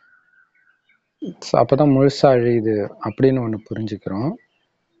 அப்பதான் முழுசா அழியுது அப்படின்னு ஒண்ணு புரிஞ்சுக்கிறோம்.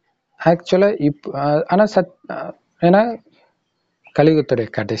 ஆக்சுவலா ஆனா ஏன்னா கலியுகத்துடைய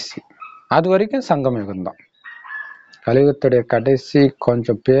கடைசி, அது வரைக்கும் சங்கம் யுகம் தான். கலியுகத்துடைய கடைசி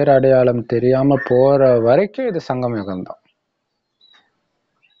கொஞ்சம் பேரடையாளம் தெரியாம போற வரைக்கும் இது சங்கம் யுகம் தான்.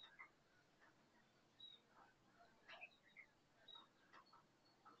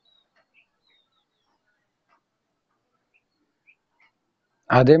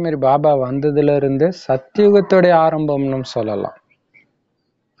 அதே மாதிரி பாபா வந்ததுல இருந்து சத்தியுகத்துடைய ஆரம்பம்னு சொல்லலாம்.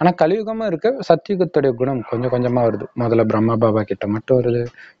 ஆனா கலியுகமும் இருக்கு. சத்தியுகத்துடைய குணம் கொஞ்சம் கொஞ்சமா வருது. முதல்ல பிரம்மா பாபா கிட்ட மட்டும் வருது,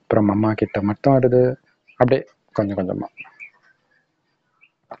 அப்புறம் அம்மா கிட்ட மட்டும் வருது, அப்படியே கொஞ்சம் கொஞ்சமா.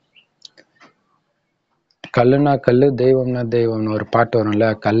 கல்லுனா கல்லு, தெய்வம்னா தெய்வம்னு ஒரு பாட்டு வரும்ல,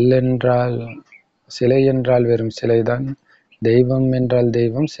 கல்லென்றால் சிலை என்றால் வெறும் சிலைதான், தெய்வம் என்றால்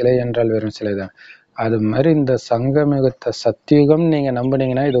தெய்வம், சிலை என்றால் வெறும் சிலைதான். அது மாதிரி இந்த சங்கமிகத்தை சத்தியுகம் நீங்க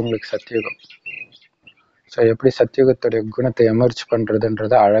நம்புனீங்கன்னா இது உங்களுக்கு சத்தியுகம். ஸோ எப்படி சத்தியுகத்துடைய குணத்தை எமர்ஜ்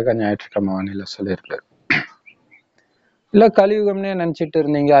பண்றதுன்றத அழகா ஞாயிற்றுக்கிழமை வானிலை சொல்லியிருக்காரு. இல்ல கலியுகம்னே நினைச்சிட்டு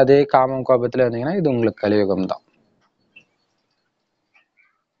இருந்தீங்க, அதே காமம் கோபத்துல இருந்தீங்கன்னா இது உங்களுக்கு கலியுகம் தான்.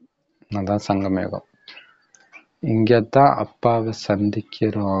 அதான் சங்கமயுகம். இங்கதான் அப்பாவை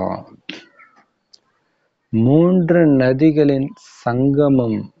சந்திக்கிறோம். 3 நதிகளின்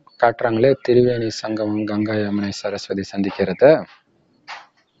சங்கமம் காட்டுறாங்களே, திரிவேணி சங்கமம், கங்கா யமுனை சரஸ்வதி சந்திக்கிறத.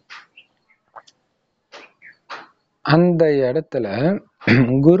 அந்த இடத்துல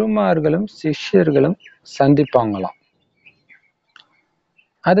குருமார்களும் சிஷ்யர்களும் சந்திப்பாங்களாம்.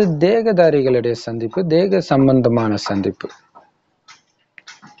 அது தேகதாரிகளுடைய சந்திப்பு, தேக சம்பந்தமான சந்திப்பு.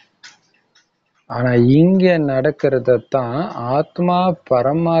 ஆனா இங்க நடக்கிறதான் ஆத்மா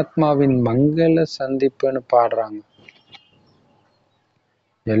பரமாத்மாவின் மங்கள சந்திப்புன்னு பாடுறாங்க.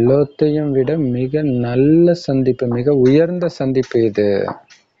 எல்லாத்தையும் விட மிக நல்ல சந்திப்பு, மிக உயர்ந்த சந்திப்பு இது.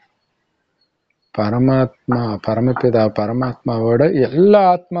 பரமாத்மா, பரமபிதா பரமாத்மாவோட எல்லா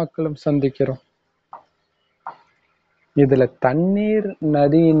ஆத்மாக்களும் சந்திக்கிறோம். இதுல தண்ணீர்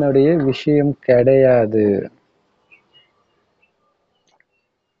நதியினுடைய விஷயம் கிடையாது.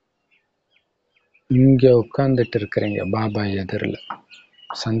 இங்க உட்கார்ந்துட்டு இருக்கிறீங்க பாபா எதிரில்,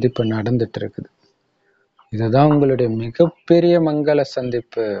 சந்திப்பு நடந்துட்டு இருக்குது. இதுதான் உங்களுடைய மிகப்பெரிய மங்கள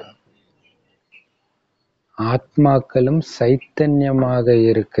சந்திப்பு. ஆத்மாக்களும் சைத்தன்யமாக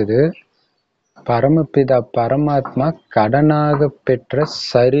இருக்குது. பரமபிதா பரமாத்மா கடனாக பெற்ற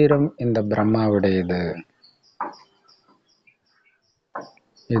சரீரம் இந்த பிரம்மாவுடையது.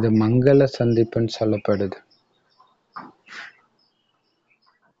 இது மங்கள சந்திப்புன்னு சொல்லப்படுது.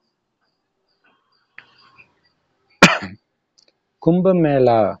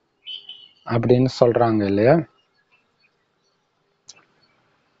 கும்பமேளா அப்படின்னு சொல்றாங்க இல்லையா,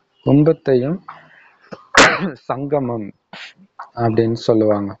 கும்பத்தையும் சங்கமம் அப்படின்னு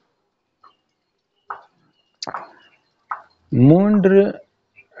சொல்லுவாங்க. 3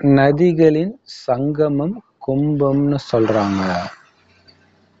 நதிகளின் சங்கமம் கும்பம்னு சொல்றாங்க.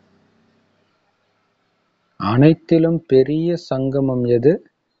 அனைத்திலும் பெரிய சங்கமம் எது?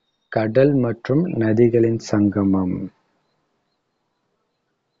 கடல் மற்றும் நதிகளின் சங்கமம்.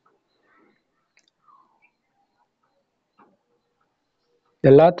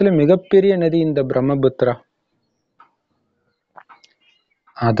 எல்லாத்திலும் மிகப்பெரிய நதி இந்த பிரம்மபுத்திரா.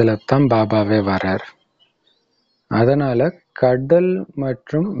 அதுல தான் பாபாவே வரார். அதனால கடல்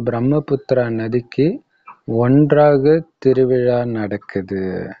மற்றும் பிரம்மபுத்திரா நதிக்கு ஒன்றாக திருவிழா நடக்குது.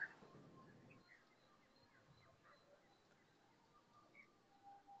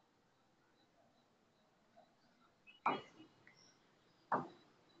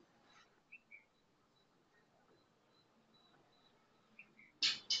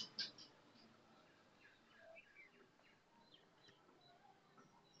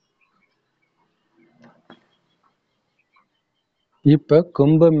 இப்ப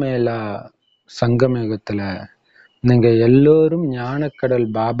கும்பமேளா சங்கமயுகத்துல நீங்க எல்லோரும் ஞானக்கடல்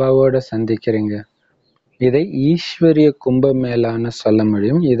பாபாவோட சந்திக்கிறீங்க. இதை ஈஸ்வரிய கும்பமேளான்னு சொல்ல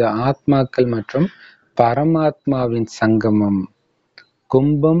முடியும். இது ஆத்மாக்கள் மற்றும் பரமாத்மாவின் சங்கமம்.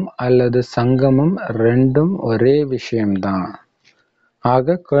 கும்பம் அல்லது சங்கமம் ரெண்டும் ஒரே விஷயம்தான்.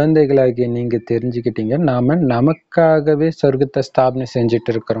 ஆக குழந்தைகளாகிய நீங்க தெரிஞ்சுக்கிட்டீங்க, நாம நமக்காகவே சொர்க்கத்தை ஸ்தாபனை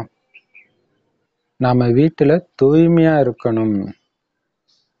செஞ்சுட்டு இருக்கிறோம். நாம வீட்டுல தூய்மையா இருக்கணும்.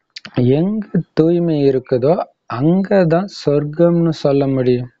 எங்க தூய்மை இருக்குதோ அங்கதான் சொர்க்கம்னு சொல்ல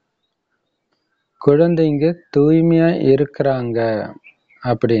முடியும். குழந்தைங்க தூய்மையா இருக்கிறாங்க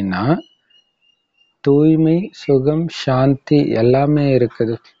அப்படின்னா தூய்மை, சுகம், சாந்தி எல்லாமே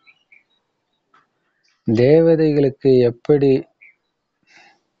இருக்குது. தேவதைகளுக்கு எப்படி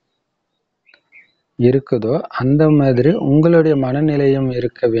இருக்குதோ அந்த மாதிரி உங்களுடைய மனநிலையும்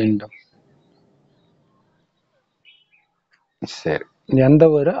இருக்க வேண்டும். சரி. எந்த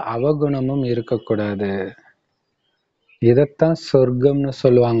ஒரு அவகுணமும் இருக்கக்கூடாது. இதத்தான் சொர்க்கம்னு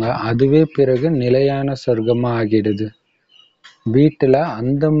சொல்லுவாங்க. அதுவே பிறகு நிலையான சொர்க்கமா ஆகிடுது. வீட்டுல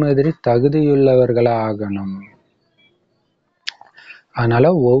அந்த மாதிரி தகுதியுள்ளவர்களா ஆகணும். அதனால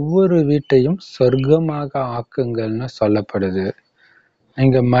ஒவ்வொரு வீட்டையும் சொர்க்கமாக ஆக்குங்கள்னு சொல்லப்படுது.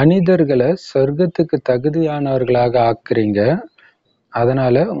 நீங்க மனிதர்களை சொர்க்கத்துக்கு தகுதியானவர்களாக ஆக்குறீங்க.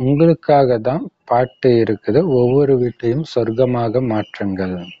 அதனால உங்களுக்காக தான் பாட்டு இருக்குது. ஒவ்வொரு வீட்டையும் சொர்க்கமாக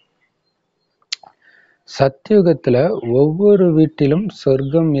மாற்றுங்கள். சத்தியுகத்துல ஒவ்வொரு வீட்டிலும்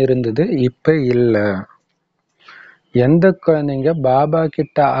சொர்க்கம் இருந்தது, இப்ப இல்ல. எந்த குழந்தைங்க பாபா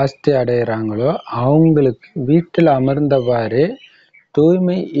கிட்ட ஆஸ்தி அடையிறாங்களோ அவங்களுக்கு வீட்டில் அமர்ந்தவாறே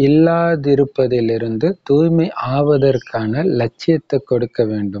தூய்மை இல்லாதிருப்பதிலிருந்து தூய்மை ஆவதற்கான லட்சியத்தை கொடுக்க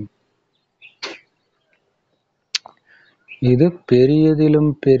வேண்டும். இது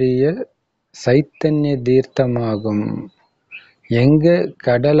பெரியதிலும் பெரிய சைத்தன்ய தீர்த்தமாகும். எங்க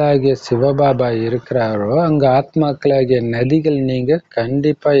கடலாகிய சிவபாபா இருக்கிறாரோ அங்க ஆத்மாக்களாகிய நதிகள் நீங்க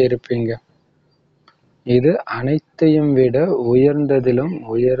கண்டிப்பா இருப்பீங்க. இது அனைத்தையும் விட உயர்ந்ததிலும்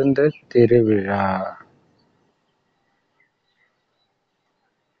உயர்ந்த திருவிழா.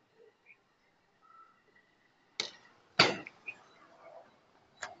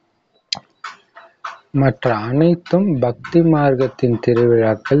 மற்ற அனைத்தும் பக்தி மார்க்கத்தின்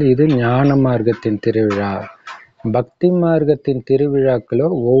திருவிழாக்கள். இது ஞான மார்க்கத்தின் திருவிழா. பக்தி மார்க்கத்தின் திருவிழாக்களோ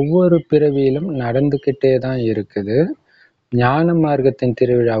ஒவ்வொரு பிறவியிலும் நடந்துகிட்டே தான் இருக்குது. ஞான மார்க்கத்தின்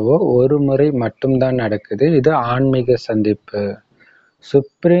திருவிழாவோ ஒரு முறை மட்டும்தான் நடக்குது. இது ஆன்மீக சந்திப்பு.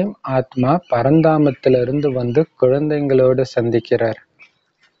 சுப்ரீம் ஆத்மா பரந்தாமத்திலிருந்து வந்து குழந்தைங்களோடு சந்திக்கிறார்.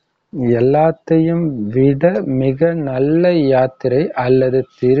 எல்லாத்தையும் விட மிக நல்ல யாத்திரை அல்லது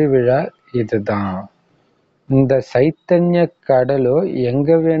திருவிழா இதுதான். இந்த சைத்தன்ய கடலோ எங்க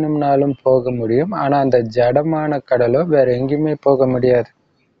வேணும்னாலும் போக முடியும். ஆனா அந்த ஜடமான கடலோ வேற எங்கேயுமே போக முடியாது.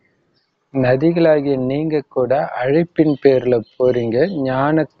 நதிகளாகிய நீங்க கூட அழைப்பின் பேர்ல போறீங்க.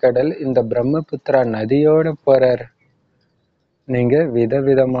 ஞானக்கடல் இந்த பிரம்மபுத்திரா நதியோட போறாரு. நீங்க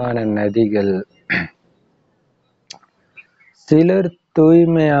விதவிதமான நதிகள். சிலர்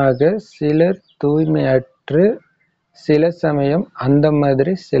தூய்மையாக, சிலர் தூய்மையற்று, சில சமயம் அந்த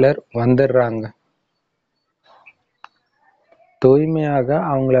மாதிரி சிலர் வந்துடுறாங்க. தூய்மையாக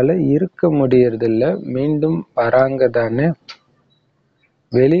அவங்களால இருக்க முடியறதில்ல, மீண்டும் வராங்க தானே.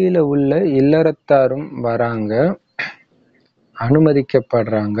 வெளியில உள்ள இல்லறத்தாரும் வராங்க,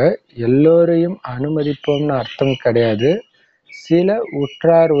 அனுமதிக்கப்படுறாங்க. எல்லோரையும் அனுமதிப்போம்னு அர்த்தம் கிடையாது. சில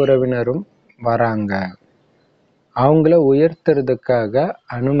உற்றார் உறவினரும் வராங்க, அவங்கள உயர்த்துறதுக்காக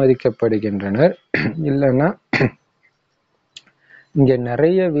அனுமதிக்கப்படுகின்றனர். இல்லைன்னா இங்க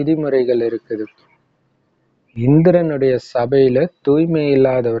நிறைய விதிமுறைகள் இருக்குது. இந்திரனுடைய சபையில தூய்மை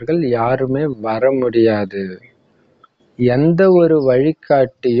இல்லாதவர்கள் யாருமே வர முடியாது. எந்த ஒரு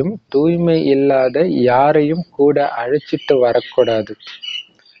வழிகாட்டியும் தூய்மை இல்லாத யாரையும் கூட அழைச்சிட்டு வரக்கூடாது.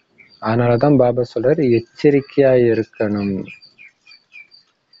 அதனாலதான் பாபா சொல்றாரு, எச்சரிக்கையா இருக்கணும்.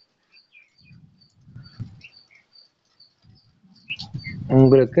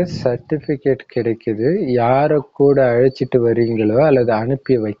 உங்களுக்கு சர்டிபிகேட் கிடைக்குது. யாரை கூட அழைச்சிட்டு வரீங்களோ அல்லது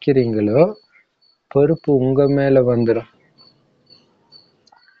அனுப்பி வைக்கிறீங்களோ பொறுப்பு உங்க மேல வந்துடும்.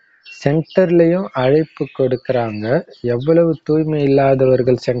 சென்டர்லயும் அழைப்பு கொடுக்கறாங்க. எவ்வளவு தூய்மை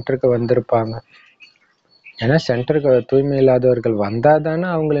இல்லாதவர்கள் சென்டருக்கு வந்திருப்பாங்க. ஏன்னா சென்டருக்கு தூய்மை இல்லாதவர்கள் வந்தாதானே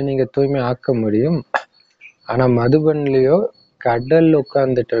அவங்கள நீங்க தூய்மை ஆக்க முடியும். ஆனா மதுபன்லயோ கடல்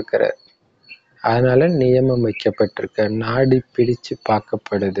உட்கார்ந்துட்டு இருக்கிற, அதனால நியமம் வைக்கப்பட்டிருக்க. நாடி பிடிச்சு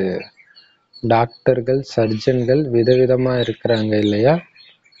பார்க்கப்படுது. டாக்டர்கள், சர்ஜன்கள் விதவிதமா இருக்கிறாங்க இல்லையா.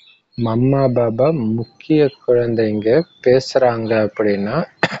 மம்மா பாபா முக்கிய குழந்தைங்க பேசுறாங்க அப்படின்னா,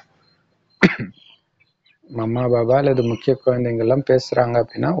 மம்மா பாபா அல்லது முக்கிய குழந்தைங்க எல்லாம் பேசுறாங்க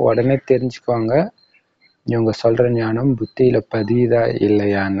அப்படின்னா உடனே தெரிஞ்சுக்குவாங்க இவங்க சொல்ற ஞானம் புத்தியில பதியுதா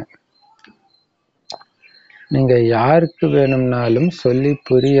இல்லையான்னு. நீங்க யாருக்கு வேணும்னாலும் சொல்லி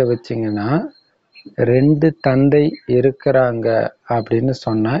புரிய வச்சீங்கன்னா, 2 தந்தை இருக்கிறாங்க அப்படின்னு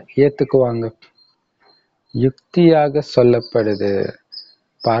சொன்னா ஏத்துக்குவாங்க. யுக்தியாக சொல்லப்படுது.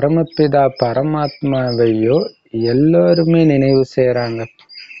 பரமபிதா பரமாத்மாவையோ எல்லோருமே நினைவு செய்யறாங்க.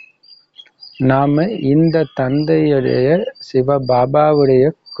 நாம இந்த தந்தையுடைய சிவ பாபாவுடைய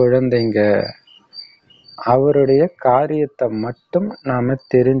குழந்தைங்க. அவருடைய காரியத்தை மட்டும் நாம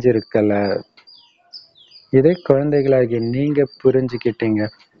தெரிஞ்சிருக்கல. இதை குழந்தைகளாகி நீங்க புரிஞ்சுக்கிட்டீங்க.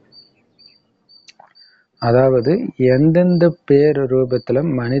 அதாவது எந்தெந்த பேரு ரூபத்துல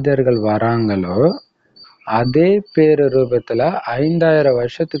மனிதர்கள் வராங்களோ அதே பேரு ரூபத்துல 5000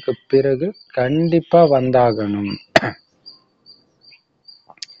 வருஷத்துக்கு பிறகு கண்டிப்பா வந்தாகணும்.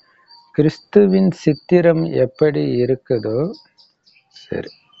 கிறிஸ்துவின் சித்திரம் எப்படி இருக்குதோ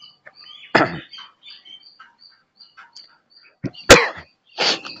சரி.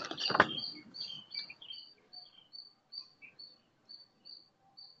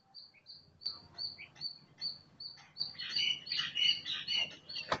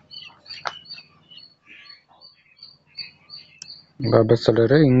 பாபா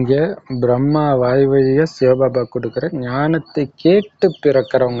சொல்றாரு, இங்க பிரம்மா வாய் வழியா சிவபாபா கொடுக்கிற ஞானத்தை கேட்டு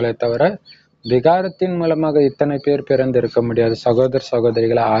பிறக்கிறவங்களே தவிர விகாரத்தின் மூலமாக இத்தனை பேர் பிறந்து இருக்க முடியாது, சகோதர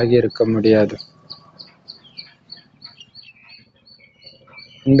சகோதரிகளை ஆகி இருக்க முடியாது.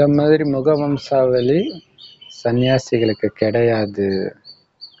 இந்த மாதிரி முகவம்சாவளி சன்னியாசிகளுக்கு கிடையாது.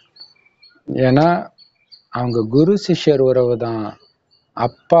 ஏன்னா அவங்க குரு சிஷ்யர் உறவு தான்,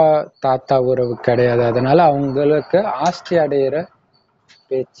 அப்பா தாத்தா உறவு கிடையாது. அதனால அவங்களுக்கு ஆஸ்தி அடையிற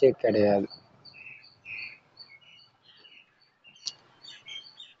பேச்சே கிடையாது.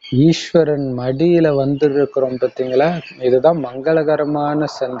 ஈஸ்வரன் மடியில வந்திருக்கிறோம் பார்த்தீங்களா, இதுதான் மங்களகரமான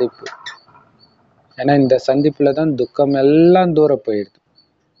சந்திப்பு. ஏன்னா இந்த சந்திப்புல தான் துக்கம் எல்லாம் தூர போயிடுது.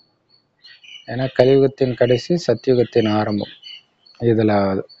 ஏன்னா கலியுகத்தின் கடைசி, சத்தியுகத்தின் ஆரம்பம். இதுல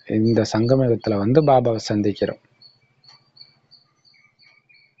இந்த சங்கமயுகத்துல வந்து பாபாவை சந்திக்கிறோம்.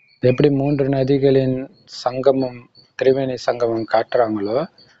 எப்படி 3 நதிகளின் சங்கமம், திரிவேணி சங்கமம் காட்டுறாங்களோ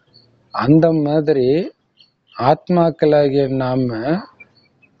அந்த மாதிரி ஆத்மாக்களாகிய நாம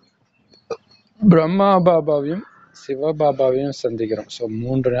பிரம்மா பாபாவையும் சிவபாபாவையும் சந்திக்கிறோம். ஸோ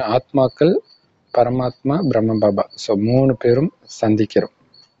 3 ஆத்மாக்கள், பரமாத்மா, பிரம்ம பாபா, ஸோ 3 பேரும் சந்திக்கிறோம்.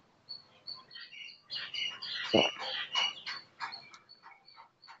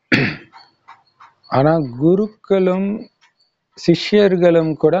 ஆனா குருக்களும் சிஷ்யர்களும்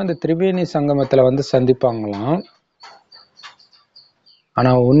கூட அந்த திரிவேணி சங்கமத்துல வந்து சந்திப்பாங்களாம்.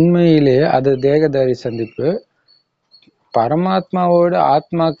 ஆனா உண்மையிலே அது தேகதாரி சந்திப்பு. பரமாத்மாவோட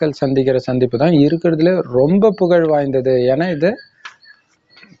ஆத்மாக்கள் சந்திக்கிற சந்திப்பு தான் இருக்கிறதுல ரொம்ப புகழ் வாய்ந்தது. ஏன்னா இது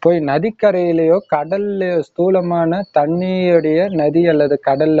போய் நதிக்கரையிலேயோ கடல்லையோ ஸ்தூலமான தண்ணியுடைய நதி அல்லது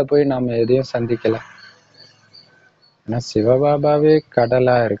கடல்ல போய் நாம எதையும் சந்திக்கல. ஆனா சிவபாபாவே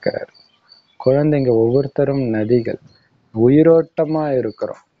கடலா இருக்கிறார். குழந்தைங்க ஒவ்வொருத்தரும் நதிகள், உயிரோட்டமா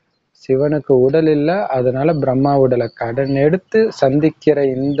இருக்கிறோம். சிவனுக்கு உடல் இல்லை, அதனால பிரம்மா உடலை கடன் எடுத்து சந்திக்கிற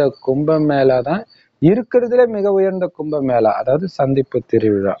இந்த கும்பமேளா தான் இருக்கிறதுல மிக உயர்ந்த கும்பமேளா, அதாவது சந்திப்பு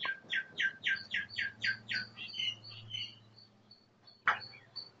திருவிழா.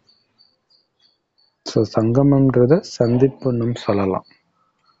 ஸோ சங்கமம்ன்றத சந்திப்புன்னு சொல்லலாம்.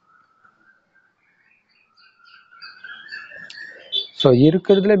 ஸோ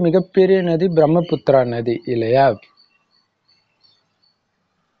இருக்கிறதுல மிகப்பெரிய நதி பிரம்மபுத்திரா நதி இல்லையா?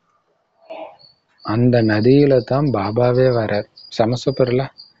 அந்த நதியில தான் பாபாவே வரார். சமசூப்பர்ல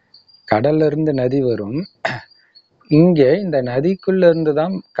கடல்ல இருந்து நதி வரும், இங்கே இந்த நதிக்குள்ள இருந்து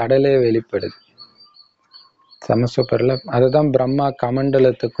தான் கடலே வெளிப்படுது. சமசூப்பர்ல அதுதான் பிரம்மா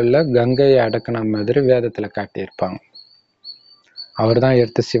கமண்டலத்துக்குள்ள கங்கையை அடக்கின மாதிரி வேதத்துல காட்டியிருப்பாங்க. அவர் தான்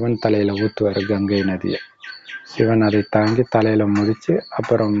எடுத்து சிவன் தலையில ஊத்துவார் கங்கை நதியை. சிவன் அதை தாங்கி தலையில முடிச்சு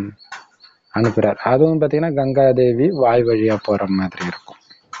அப்புறம் அனுப்புறார். அதுவும் பார்த்தீங்கன்னா கங்கா தேவி வாய் வழியா போற மாதிரி இருக்கும்.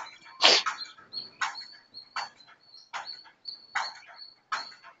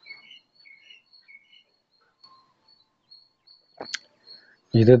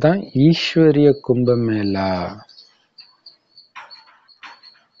 இதுதான் ஈஸ்வரிய கும்பமேளா.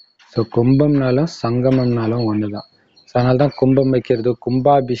 ஸோ கும்பம்னாலும் சங்கமம்னாலும் ஒண்ணுதான். அதனால்தான் கும்பம் வைக்கிறது,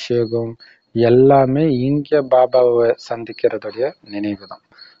 கும்பாபிஷேகம் எல்லாமே இங்க பாபாவை சந்திக்கிறதுடைய நினைவு தான்.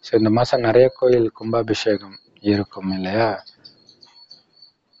 ஸோ இந்த மாசம் நிறைய கோயில் கும்பாபிஷேகம் இருக்கும் இல்லையா?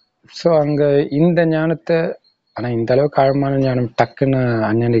 ஸோ அங்க இந்த ஞானத்தை, ஆனா இந்த அளவுக்கு ஆழமான ஞானம் டக்குன்னு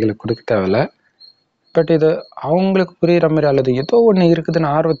அஞ்ஞானிகளுக்கு கொடுக்க தேவையில்ல. பட் இது அவங்களுக்கு புரியுற மாதிரி அல்லது ஏதோ ஒண்ணு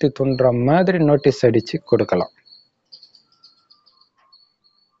இருக்குதுன்னு ஆர்வத்தை தூண்டுற மாதிரி நோட்டீஸ் அடிச்சு கொடுக்கலாம்.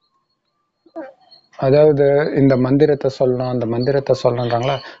 அதாவது இந்த மந்திரத்தை சொல்லணும், அந்த மந்திரத்தை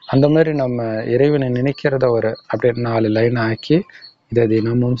சொல்லணுன்றாங்களா, அந்த மாதிரி நம்ம இறைவனை நினைக்கிறத ஒரு அப்படியே 4 லைன் ஆக்கி இதை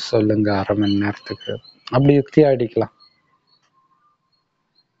தினமும் சொல்லுங்க 1/2 மணி நேரத்துக்கு, அப்படி யுக்தியா அடிக்கலாம்.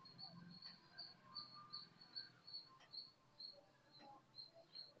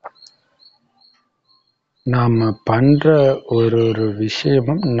 நாம பண்ற ஒரு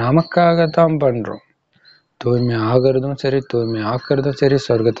விஷயமும் நமக்காக தான் பண்றோம். தூய்மை ஆகிறதும் சரி, தூய்மை ஆக்குறதும் சரி,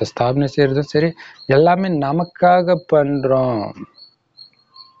 சொர்க்கத்தை ஸ்தாபனை செய்யறதும் சரி, எல்லாமே நமக்காக பண்றோம்.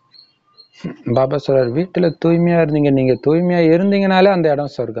 பாபா சொல்றார், வீட்டுல தூய்மையா இருந்தீங்க, நீங்க தூய்மையா இருந்தீங்கனாலே அந்த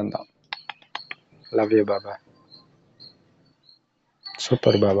இடம் சொர்க்கம் தான். Love you Baba.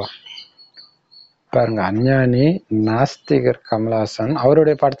 Super Baba. பாருங்க, அஞ்ஞானி நாஸ்திகர் கமலஹாசன்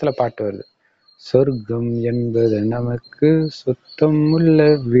அவருடைய படத்துல பாட்டு வருது, சொர்க்கம் என்பது நமக்கு சுத்தம் உள்ள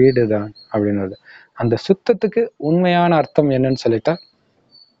வீடுதான் அப்படின்னு வருது. அந்த சுத்தத்துக்கு உண்மையான அர்த்தம் என்னன்னு சொல்லிட்டா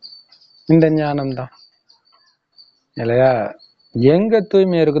இந்த ஞானம் தான் இல்லையா? எங்க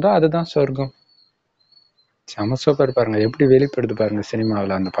தூய்மை இருக்குதோ அதுதான் சொர்க்கம். செம சூப்பர். பாருங்க எப்படி வெளிப்படுது பாருங்க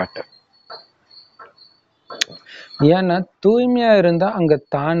சினிமாவில் அந்த பாட்டு. ஏன்னா தூய்மையா இருந்தா அங்க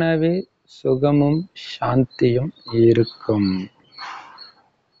தானாவே சுகமும் சாந்தியும் இருக்கும்.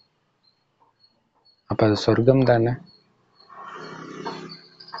 அப்ப அது சொர்க்கம் தானே.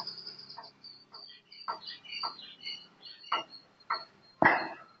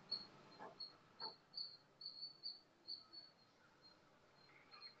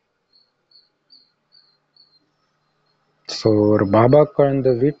 ஸோ ஒரு பாபா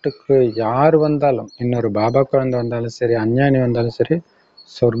குழந்தை வீட்டுக்கு யார் வந்தாலும், இன்னொரு பாபா குழந்தை வந்தாலும் சரி, அஞ்ஞானி வந்தாலும் சரி,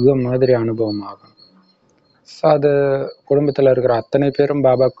 சொர்க்கம் மாதிரி அனுபவம் ஆகும். ஸோ அது குடும்பத்தில் இருக்கிற அத்தனை பேரும்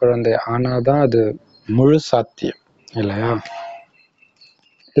பாபா குழந்தை ஆனாதான் அது முழு சாத்தியம் இல்லையா?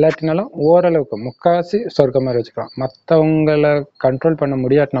 இல்லாட்டினாலும் ஓரளவுக்கு முக்காசி சொர்க்கம் மாதிரி வச்சுக்கலாம். மற்றவங்களை கண்ட்ரோல் பண்ண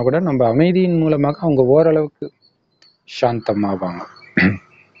முடியாட்டினா கூட நம்ம அமைதியின் மூலமாக அவங்க ஓரளவுக்கு சாந்தமாவாங்க.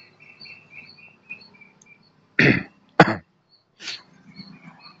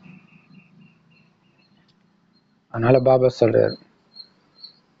 அதனால பாபா சொல்றாரு,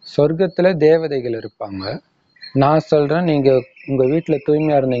 சொர்க்கத்துல தேவதைகள் இருப்பாங்க. நான் சொல்றேன், நீங்க உங்க வீட்டுல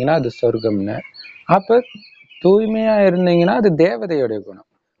தூய்மையா இருந்தீங்கன்னா அது சொர்க்கம்னு. அப்ப தூய்மையா இருந்தீங்கன்னா அது தேவதையோடைய குணம்.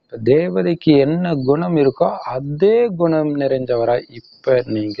 தேவதைக்கு என்ன குணம் இருக்கோ அதே குணம் நிறைஞ்சவரா இப்ப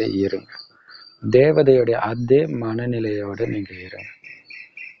நீங்க இருங்க. தேவதையோடைய அதே மனநிலையோட நீங்க இருங்க.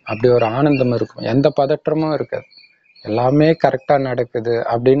 அப்படி ஒரு ஆனந்தம் இருக்கும், எந்த பதற்றமும் இருக்காது, எல்லாமே கரெக்டா நடக்குது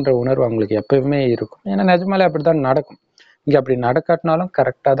அப்படின்ற உணர்வு அவங்களுக்கு எப்பவுமே இருக்கும். ஏன்னா நிஜமாலே அப்படித்தான் நடக்கும். இங்க அப்படி நடக்காட்டினாலும்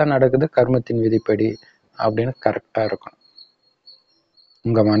கரெக்டா தான் நடக்குது, கர்மத்தின் விதிப்படி அப்படின்னு கரெக்டா இருக்கணும்.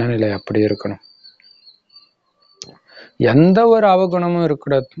 உங்க மனநிலை அப்படி இருக்கணும். எந்த ஒரு அவகுணமும்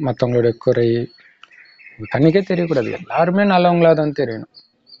இருக்கக்கூடாது, மற்றவங்களுடைய குறை கண்ணுக்கே தெரியக்கூடாது, எல்லாருமே நல்லவங்களா தான் தெரியணும்.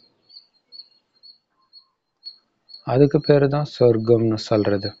 அதுக்கு பேரு தான் சொர்க்கம்னு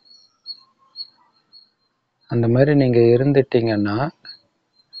சொல்றது. அந்த மாதிரி நீங்க இருந்துட்டீங்கன்னா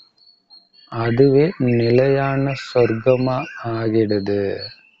அதுவே நிலையான சொர்க்கமா ஆகிடுது.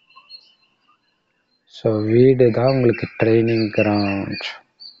 ஸோ வீடு தான் உங்களுக்கு ட்ரைனிங் கிரவுண்ட்.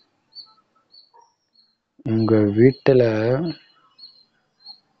 உங்க வீட்டுல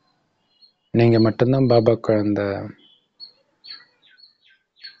நீங்க மட்டும்தான் பாபா குழந்தை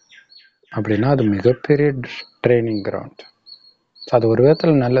அப்படின்னா அது மிகப்பெரிய ட்ரைனிங் கிரவுண்ட். அது ஒரு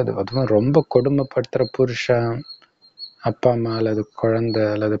விதத்துல நல்லது. அதுவும் ரொம்ப கொடுமைப்படுத்துற புருஷன், அப்பா அம்மா அல்லது குழந்தை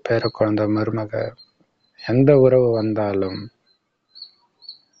அல்லது பேர குழந்தை, மருமக, எந்த உறவு வந்தாலும்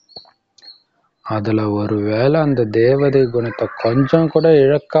அதுல ஒரு வேளை அந்த தேவதை குணத்தை கொஞ்சம் கூட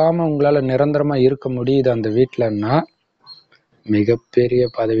இழக்காம உங்களால நிரந்தரமா இருக்க முடியுது அந்த வீட்டுலன்னா மிகப்பெரிய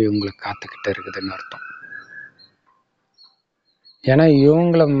பதவி உங்களுக்கு காத்துக்கிட்டு இருக்குதுன்னு அர்த்தம். ஏன்னா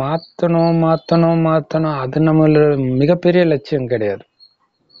இவங்களை மாத்தணும் அது நம்மளோட மிகப்பெரிய லட்சியம் கிடையாது.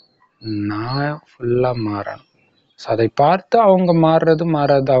 நான் ஃபுல்லா மாறணும். அதை பார்த்து அவங்க மாறுறது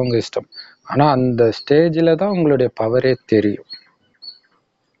அவங்க இஷ்டம். ஆனா அந்த ஸ்டேஜில் தான் உங்களுடைய பவரே தெரியும்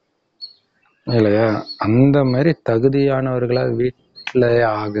இல்லையா? அந்த மாதிரி தகுதியானவர்களா வீட்டில்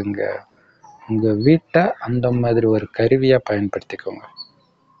ஆகுங்க. உங்க வீட்டை அந்த மாதிரி ஒரு கருவியா பயன்படுத்திக்கோங்க.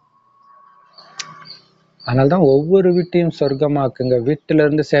 அதனால்தான் ஒவ்வொரு வீட்டையும் சொர்க்கமாக்குங்க. வீட்டுல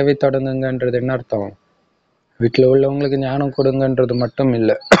இருந்து சேவை தொடங்குங்கன்றது என்ன அர்த்தம்? வீட்டுல உள்ளவங்களுக்கு ஞானம் கொடுங்கன்றது மட்டும்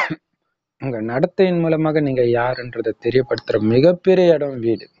இல்லை, உங்க நடத்தையின் மூலமாக நீங்க யாருன்றதை தெரியப்படுத்துற மிகப்பெரிய இடம்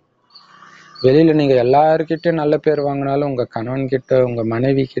வீடு. வெளியில நீங்க எல்லாருக்கிட்டையும் நல்ல பேர் வாங்கினாலும் உங்க கணவன் கிட்ட, உங்க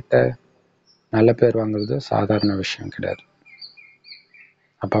மனைவி கிட்ட நல்ல பேர் வாங்குறது சாதாரண விஷயம் கிடையாது.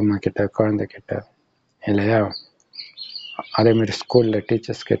 அப்பா அம்மா கிட்ட, குழந்தை கிட்ட இல்லையா? அதே மாதிரி ஸ்கூல்ல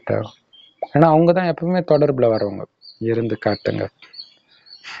டீச்சர்ஸ் கிட்ட. ஏன்னா அவங்க தான் எப்பவுமே தொடர்புல வரவங்க. இருந்து காட்டுங்க.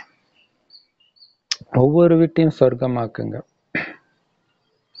 ஒவ்வொரு வீட்டையும் சொர்க்கமாக்குங்க.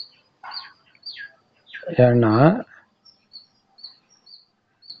 ஏன்னா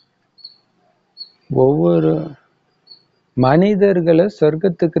ஒவ்வொரு மனிதர்களை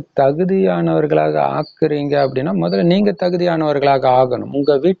சொர்க்கத்துக்கு தகுதியானவர்களாக ஆக்குறீங்க அப்படின்னா முதல்ல நீங்க தகுதியானவர்களாக ஆகணும்.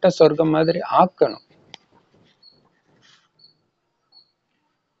 உங்க வீட்டை சொர்க்கம் மாதிரி ஆக்கணும்.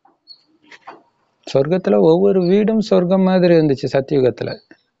 சொர்க்கத்துல ஒவ்வொரு வீடும் சொர்க்கம் மாதிரி இருந்துச்சு சத்தியுகத்துல.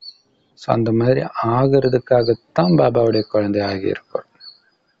 ஸோ அந்த மாதிரி ஆகிறதுக்காகத்தான் பாபாவுடைய குழந்தை ஆகியிருக்கோம்.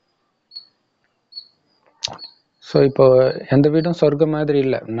 ஸோ இப்போ எந்த வீடும் சொர்க்கம் மாதிரி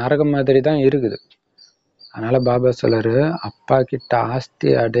இல்லை, நரகம் மாதிரி தான் இருக்குது. அதனால பாபா சொல்றாரு, அப்பா கிட்ட ஆஸ்தி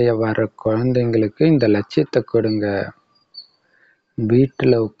அடைய வர குழந்தைங்களுக்கு இந்த லட்சியத்தை கொடுங்க.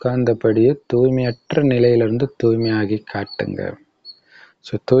 வீட்டுல உட்கார்ந்தபடியே தூய்மையற்ற நிலையிலிருந்து தூய்மையாகி காட்டுங்க.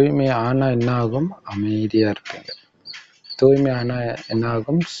 ஸோ தூய்மை ஆனா என்ன ஆகும்? அமைதியா இருப்பீங்க. தூய்மை ஆனா என்ன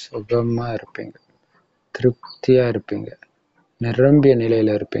ஆகும்? சுகமா இருப்பீங்க, திருப்தியா இருப்பீங்க, நிரம்பிய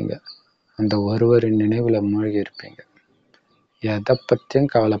நிலையில இருப்பீங்க, அந்த ஒருவரின் நினைவுல மூழ்கி இருப்பீங்க. எதை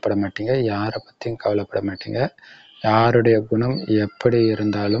பத்தியும் கவலைப்பட மாட்டீங்க, யாரை பத்தியும் கவலைப்பட மாட்டீங்க. யாருடைய குணம் எப்படி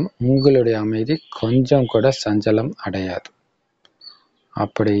இருந்தாலும் உங்களுடைய அமைதி கொஞ்சம் கூட சஞ்சலம் அடையாது.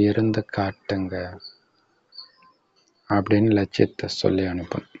 அப்படி இருந்து காட்டுங்க அப்படின்னு லட்சியத்தை சொல்லி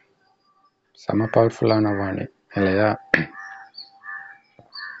அனுப்பணும். செம பவர்ஃபுல்லான வாணி இல்லையா?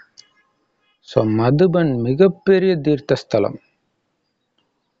 ஸோ மதுபன் மிகப்பெரிய தீர்த்த ஸ்தலம்.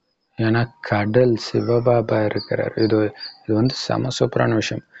 ஏன்னா கடல் சிவபாபா இருக்கிறார். இது வந்து செம சூப்பரான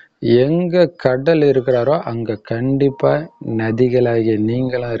விஷயம். எங்க கடல் இருக்கிறாரோ அங்க கண்டிப்பா நதிகளாகிய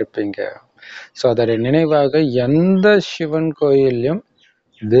நீங்களும் இருப்பீங்க. ஸோ அதோட நினைவாக எந்த சிவன் கோயிலையும்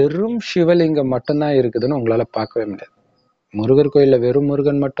வெறும் சிவலிங்கம் மட்டும்தான் இருக்குதுன்னு உங்களால பார்க்கவே முடியாது. முருகர் கோயில்ல வெறும்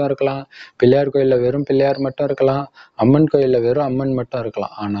முருகன் மட்டும் இருக்கலாம், பிள்ளையார் கோயில்ல வெறும் பிள்ளையார் மட்டும் இருக்கலாம், அம்மன் கோயில்ல வெறும் அம்மன் மட்டும்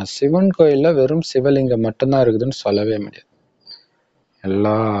இருக்கலாம். ஆனா சிவன் கோயில்ல வெறும் சிவலிங்கம் மட்டும்தான் இருக்குதுன்னு சொல்லவே முடியாது.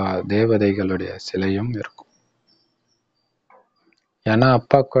 எல்லா தேவதைகளுடைய சிலையும் இருக்கும். ஏன்னா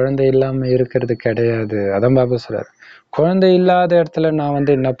அப்பா குழந்தை இல்லாம இருக்கிறது கிடையாது. அதான் பாபா சொல்றாரு, குழந்தை இல்லாத இடத்துல நான்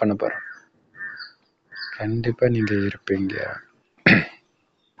வந்து என்ன பண்ண போறேன்? கண்டிப்பா நீங்க இருப்பீங்க.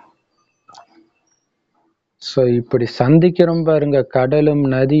 ஸோ இப்படி சந்திக்கிறோம் பாருங்க, கடலும்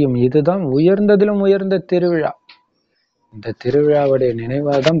நதியும். இதுதான் உயர்ந்ததிலும் உயர்ந்த திருவிழா. இந்த திருவிழாவுடைய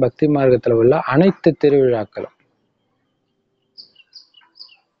நினைவாதான் பக்தி மார்க்கத்துல உள்ள அனைத்து திருவிழாக்களும்.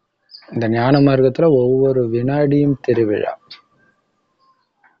 இந்த ஞான மார்க்கத்துல ஒவ்வொரு வினாடியும் திருவிழா.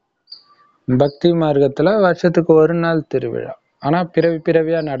 பக்தி மார்க்கத்துல வருஷத்துக்கு ஒரு நாள் திருவிழா. ஆனா பிறவி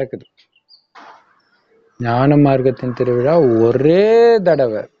பிறவியா நடக்குது. ஞான மார்க்கத்தின் திருவிழா ஒரே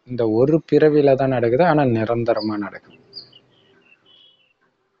தடவை இந்த ஒரு பிறவில தான் நடக்குது. ஆனா நிரந்தரமா நடக்குது.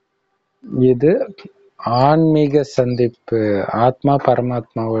 இது ஆன்மீக சந்திப்பு. ஆத்மா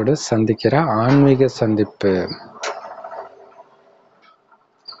பரமாத்மாவோடு சந்திக்கிற ஆன்மீக சந்திப்பு.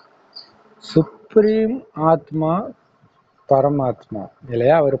 சுப்ரீம் ஆத்மா பரமாத்மா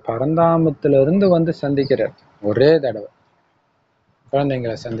இல்லையா? அவர் பரந்தாமத்திலிருந்து வந்து சந்திக்கிறார். ஒரே தடவை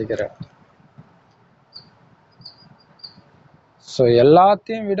குழந்தைங்களை சந்திக்கிறார். ஸோ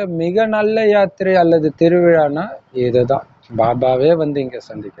எல்லாத்தையும் விட மிக நல்ல யாத்திரை அல்லது திருவிழானா இதுதான். பாபாவே வந்து இங்க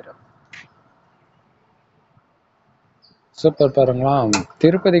சந்திக்கிறார். சூப்பர் பாருங்களா.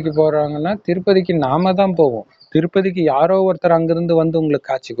 திருப்பதிக்கு போறாங்கன்னா திருப்பதிக்கு நாம தான் போவோம். திருப்பதிக்கு யாரோ ஒருத்தர் அங்கிருந்து வந்து உங்களுக்கு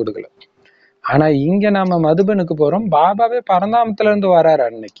காட்சி கொடுக்கல. ஆனா இங்க நாம மதுபனுக்கு போறோம். பாபாவே பரந்தாமத்துல இருந்து வராரு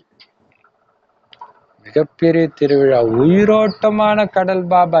அன்னைக்கு. மிகப்பெரிய திருவிழா. உயிரோட்டமான கடல்.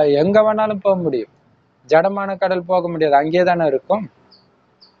 பாபா எங்க வேணாலும் போக முடியும். ஜடமான கடல் போக முடியாது, அங்கே தானே இருக்கும்.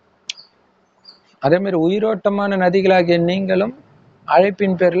 அதே மாதிரி உயிரோட்டமான நதிகளாகிய நீங்களும்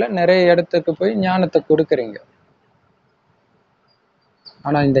அழைப்பின் பேர்ல நிறைய இடத்துக்கு போய் ஞானத்தை கொடுக்குறீங்க.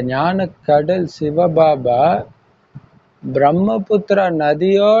 ஆனா இந்த ஞான கடல் சிவபாபா பிரம்மபுத்திரா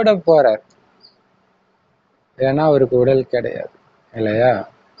நதியோட போறார். ஏன்னா அவருக்கு உடல் கிடையாது இல்லையா?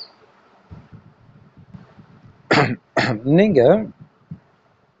 நீங்க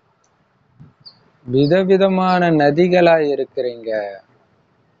விதவிதமான நதிகளா இருக்கிறீங்க.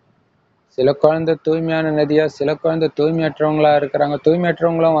 சில குழந்தை தூய்மையான நதியா, சில குழந்தை தூய்மையற்றவங்களா இருக்கிறாங்க.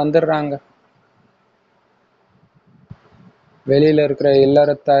 தூய்மையற்றவங்களும் வந்துடுறாங்க. வெளியில இருக்கிற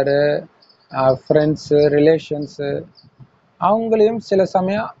இல்லறத்தாரு, ஃப்ரெண்ட்ஸு, ரிலேஷன்ஸு அவங்களையும் சில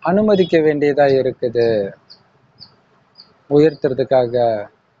சமயம் அனுமதிக்க வேண்டியதா இருக்குது உயர்த்துறதுக்காக.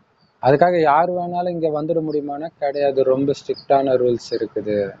 அதுக்காக யார் வேணாலும் இங்க வந்துட முடியுமானா கிடையாது. ரொம்ப ஸ்ட்ரிக்டான ரூல்ஸ்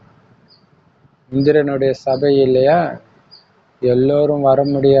இருக்குது. இந்திரனுடைய சபை இல்லையா? எல்லோரும் வர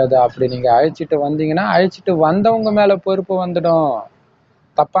முடியாது. அப்படி நீங்க அழைச்சிட்டு வந்தீங்கன்னா அழைச்சிட்டு வந்தவங்க மேல பொறுப்பு வந்துடும்.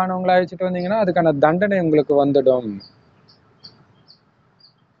 தப்பானவங்களை அழைச்சிட்டு வந்தீங்கன்னா அதுக்கான தண்டனை உங்களுக்கு வந்துடும்.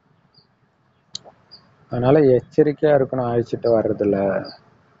 அதனால எச்சரிக்கையா இருக்கணும் அழைச்சிட்டு வர்றதுல.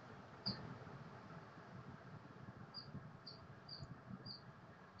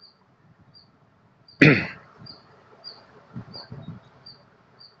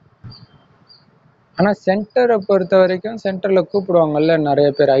 ஆனா சென்டரை பொறுத்த வரைக்கும் சென்டர்ல கூப்பிடுவாங்கல்ல நிறைய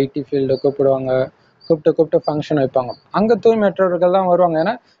பேர். ஐடி ஃபீல்டு கூப்பிடுவாங்க, கூப்பிட்டு ஃபங்க்ஷன் வைப்பாங்க. அங்க தூய்மையற்றவர்கள் தான் வருவாங்க.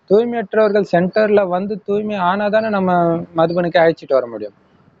 ஏன்னா தூய்மையற்றவர்கள் சென்டர்ல வந்து தூய்மை ஆனாதானே நம்ம மதுபனுக்கு அழைச்சிட்டு வர முடியும்.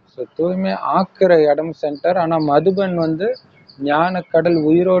 ஸோ தூய்மை ஆக்குற இடம் சென்டர். ஆனா மதுபன் வந்து ஞான கடல்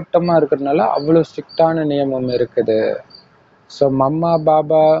உயிரோட்டமா இருக்கிறதுனால அவ்வளவு ஸ்ட்ரிக்டான நியமம் இருக்குது. ஸோ மம்மா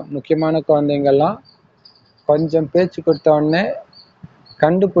பாபா முக்கியமான குழந்தைங்கள்லாம் கொஞ்சம் பேச்சு கொடுத்த உடனே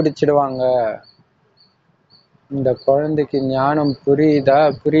கண்டுபிடிச்சிடுவாங்க. இந்த குழந்தைக்கு ஞானம் புரியுதா,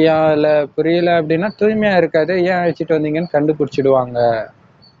 புரியல அப்படின்னா தூய்மையா இருக்காது, ஏன் அழைச்சிட்டு வந்தீங்கன்னு கண்டுபிடிச்சிடுவாங்க.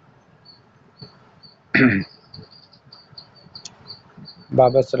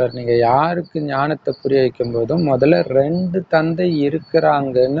 பாபா சொல்றார், நீங்க யாருக்கு ஞானத்தை புரிய வைக்கும் போதும் முதல்ல 2 தந்தை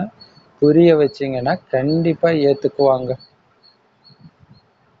இருக்கிறாங்கன்னு புரிய வச்சீங்கன்னா கண்டிப்பா ஏத்துக்குவாங்க.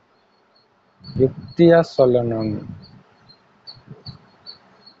 யுக்தியா சொல்லணும்.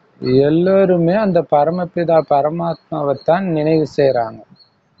 எல்லோருமே அந்த பரமபிதா பரமாத்மாவைத்தான் நினைவு செய்யறாங்க.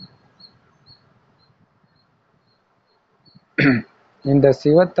 இந்த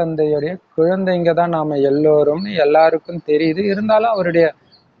சிவத்தந்தையுடைய குழந்தைங்க தான் நாம எல்லோரும்னு எல்லாருக்கும் தெரியுது. இருந்தாலும் அவருடைய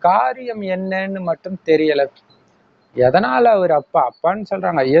காரியம் என்னன்னு மட்டும் தெரியல. எதனால அவர் அப்பா அப்பான்னு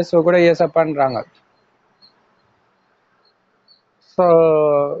சொல்றாங்க, இயேசு கூட இயேசப்பான்றாங்க. ஸோ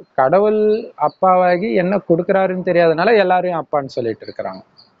கடவுள் அப்பாவாகி என்ன கொடுக்குறாருன்னு தெரியாதனால எல்லாரையும் அப்பான்னு சொல்லிட்டு இருக்கிறாங்க.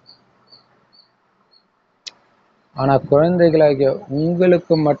 ஆனா குழந்தைகளாகிய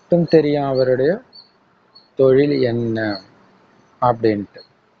உங்களுக்கு மட்டும் தெரியும் அவருடைய தொழில் என்ன அப்படின்ட்டு.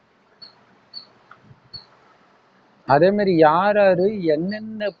 அதே மாதிரி யார் யாரு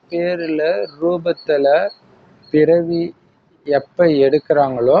என்னென்ன பேர்ல ரூபத்துல பிறவி எப்ப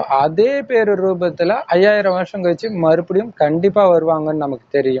எடுக்கிறாங்களோ அதே பேரு ரூபத்துல 5000 வருஷம் கழிச்சு மறுபடியும் கண்டிப்பா வருவாங்கன்னு நமக்கு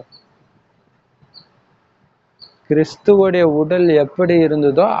தெரியும். கிறிஸ்துவோடைய உடல் எப்படி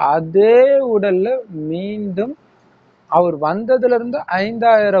இருந்ததோ அதே உடல்ல மீண்டும் அவர் வந்ததுல இருந்து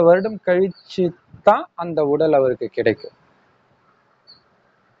 5000 வருடம் கழிச்சு தான் அந்த உடல் அவருக்கு கிடைக்கும்.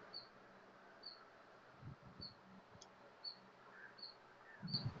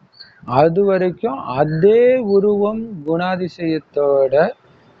 அது வரைக்கும் அதே உருவம் குணாதிசயத்தோட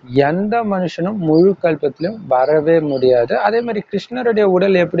எந்த மனுஷனும் முழு கல்பத்திலும் வரவே முடியாது. அதே மாதிரி கிருஷ்ணருடைய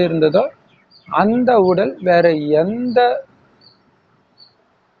உடல் எப்படி இருந்ததோ அந்த உடல் வேற எந்த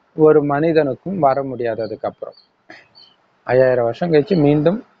ஒரு மனிதனுக்கும் வர முடியாது. அதுக்கப்புறம் 5000 வருஷம் கழிச்சு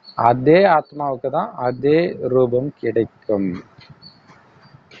மீண்டும் அதே ஆத்மாவுக்கு தான் அதே ரூபம் கிடைக்கும்.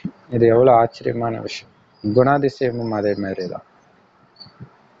 இது எவ்வளவு ஆச்சரியமான விஷயம். குணாதிசயமும் அதே மாதிரிதான்.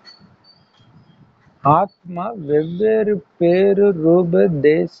 ஆத்மா வெவ்வேறு பேரு ரூப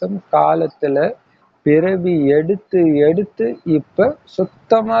தேசம் காலத்துல பிறவி எடுத்து எடுத்து இப்ப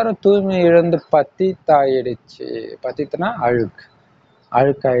சுத்தமான தூய்மை இழந்து பத்தித்தாயிடுச்சு. பத்தித்தனா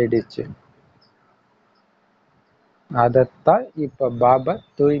அழுக்காயிடுச்சு. அதத்தான் இப்ப பாபா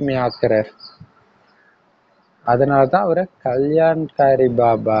தூய்மையாக்குறார். அதனாலதான் அவரை கல்யாண்காரி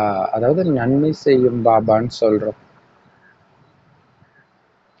பாபா, அதாவது நன்மை செய்யும் பாபான்னு சொல்றோம்.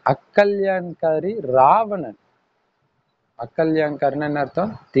 அக்கல்யாண்காரி ராவணன். அக்கல்யாண்காரின்னா என்ன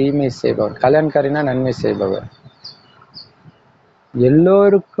அர்த்தம்? தீமை செய்பவர். கல்யாண்காரினா நன்மை செய்பவர்.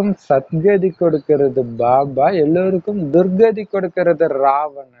 எல்லோருக்கும் சத்கதி கொடுக்கிறது பாபா, எல்லோருக்கும் துர்கதி கொடுக்கிறது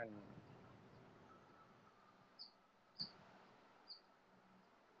ராவணன்.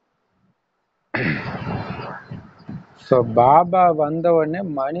 சோ பாபா வந்த உடனே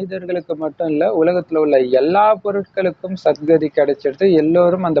மனிதர்களுக்கு மட்டும் இல்ல, உலகத்துல உள்ள எல்லா பொருட்களுக்கும் சத்கதி கிடைச்சிடுது.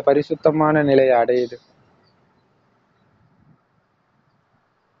 எல்லோரும் அந்த பரிசுத்தமான நிலையை அடையுது.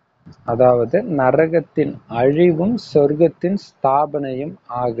 அதாவது நரகத்தின் அழிவும் சொர்க்கத்தின் ஸ்தாபனையும்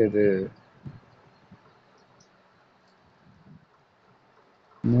ஆகுது.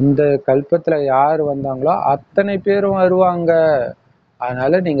 இந்த கல்பத்துல யார் வந்தாங்களோ அத்தனை பேரும் வருவாங்க.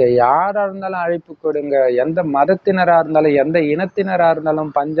 அதனால நீங்க யாரா இருந்தாலும் அழைப்பு கொடுங்க. எந்த மதத்தினரா இருந்தாலும், எந்த இனத்தினரா இருந்தாலும்,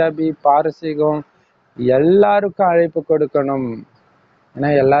 பஞ்சாபி, பாரசீகம் எல்லாருக்கும் அழைப்பு கொடுக்கணும்.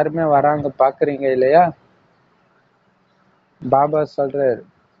 ஏன்னா எல்லாருமே வராங்க, பாக்குறீங்க இல்லையா? பாபா சொல்றாரு,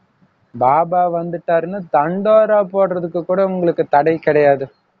 பாபா வந்துட்டாருன்னு தண்டோரா போடுறதுக்கு கூட உங்களுக்கு தடை கிடையாது.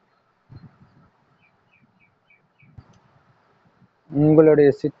 உங்களுடைய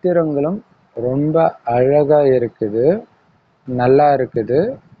சித்திரங்களும் ரொம்ப அழகா இருக்குது, நல்லா இருக்குது.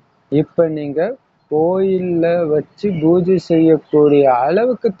 இப்ப நீங்க கோயில்ல வச்சு பூஜை செய்யக்கூடிய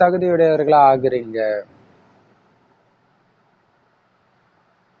அளவுக்கு தகுதியுடையவர்களா ஆகுறீங்க.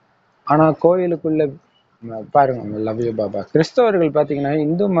 ஆனா கோயிலுக்குள்ள பாருங்க, லவ் யூ பாபா. கிறிஸ்தவர்கள் பாத்தீங்கன்னா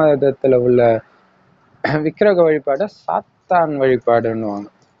இந்து மதத்துல உள்ள விக்கிரக வழிபாட சாத்தான் வழிபாடுன்னுவாங்க.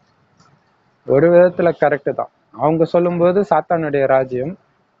 ஒரு விதத்துல கரெக்ட் தான். அவங்க சொல்லும்போது சாத்தானுடைய ராஜ்யம்,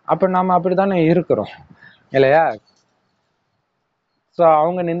 அப்ப நாம அப்படித்தானே இருக்கிறோம் இல்லையா? சோ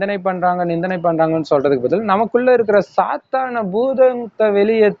அவங்க நிந்தனை பண்றாங்கன்னு சொல்றதுக்கு பதில் நமக்குள்ள இருக்கிற சாத்தான பூதத்தை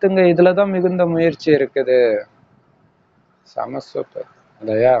வெளியேத்துங்க, இதுலதான் மிகுந்த முயற்சி இருக்குது. செம சூப்பர்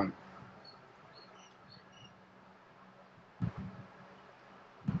இல்லையா?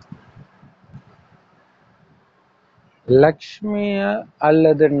 லக்ஷ்மிய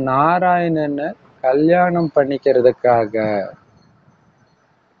அல்லது நாராயணனை கல்யாணம் பண்ணிக்கிறதுக்காக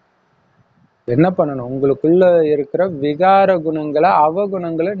என்ன பண்ணணும்? உங்களுக்குள்ள இருக்கிற விகார குணங்களை,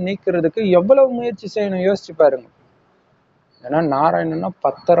 அவகுணங்களை நீக்கிறதுக்கு எவ்வளவு முயற்சி செய்யணும் யோசிச்சு பாருங்க. ஏன்னா நாராயணன்னா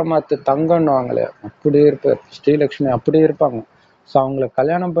பத்திரமாத்து தங்கன்னுவாங்களே, அப்படி இருப்பார். ஸ்ரீலக்ஷ்மி அப்படி இருப்பாங்க. ஸோ அவங்கள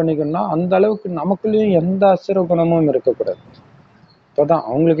கல்யாணம் பண்ணிக்கணும்னா அந்த அளவுக்கு நமக்குள்ளேயும் எந்த அசுர குணமும் இருக்கக்கூடாது. இப்போதான்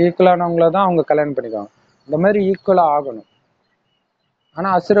அவங்களுக்கு ஈக்குவலானவங்கள தான் அவங்க கல்யாணம் பண்ணிக்குவாங்க. இந்த மாதிரி ஈக்குவலா ஆகணும். ஆனா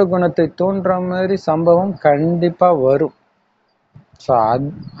அசுர குணத்தை தோன்ற மாதிரி சம்பவம் கண்டிப்பா வரும். ஸோ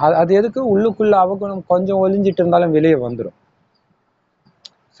அது எதுக்கு? உள்ளுக்குள்ள அவகுணம் கொஞ்சம் ஒளிஞ்சிட்டு இருந்தாலும் வெளியே வந்துடும்.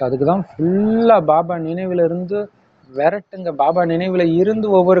 ஸோ அதுக்குதான் ஃபுல்லா பாபா நினைவுல இருந்து விரட்டுங்க. பாபா நினைவுல இருந்து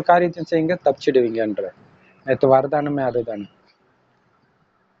ஒவ்வொரு காரியத்தையும் செய்யுங்க, தப்பிச்சிடுவீங்கன்ற. நேற்று வரதானமே அதுதானே.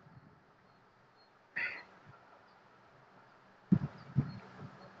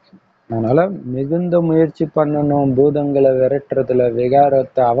 அதனால மிகுந்த முயற்சி பண்ணணும். பூதங்களை விரட்டுறதுல,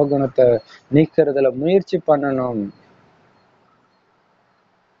 விகாரத்தை, அவகுணத்தை நீக்கிறதுல முயற்சி பண்ணணும்.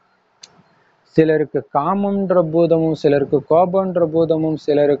 சிலருக்கு காமம்ன்ற பூதமும், சிலருக்கு கோபம்ன்ற பூதமும்,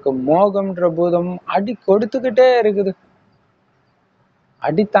 சிலருக்கு மோகம்ன்ற பூதமும் அடி கொடுத்துக்கிட்டே இருக்குது.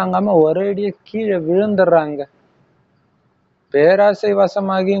 அடி தாங்காம ஒரே அடியே கீழே விழுந்துடுறாங்க. பேராசை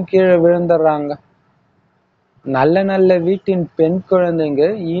வசமாகியும் கீழே விழுந்துடுறாங்க. நல்ல நல்ல வீட்டின் பெண் குழந்தைங்க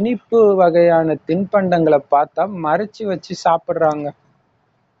இனிப்பு வகையான தின்பண்டங்களை பார்த்தா மறைச்சு வச்சு சாப்பிடுறாங்க.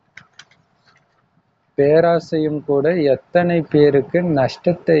 பேராசையும் கூட எத்தனை பேருக்கு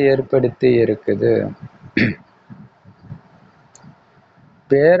நஷ்டத்தை ஏற்படுத்தி இருக்குது.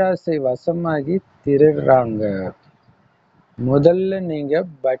 பேராசை வசமாகி திருடுறாங்க. முதல்ல நீங்க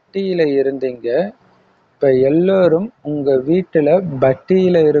பட்டியில இருந்தீங்க, இப்ப எல்லோரும் உங்க வீட்டுல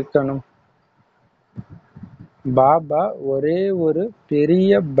பட்டியில இருக்கணும். பாபா ஒரே ஒரு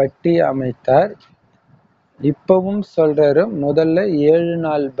பெரிய பட்டி அமைத்தார். இப்பவும் சொல்றாரு, முதல்ல 7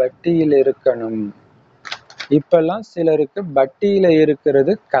 நாள் பட்டியில் இருக்கணும். இப்பெல்லாம் சிலருக்கு பட்டியில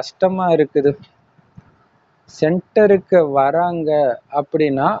இருக்கிறது கஷ்டமா இருக்குது. சென்டருக்கு வராங்க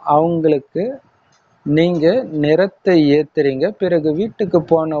அப்படின்னா அவங்களுக்கு நீங்க நிறத்தை ஏத்துறீங்க. பிறகு வீட்டுக்கு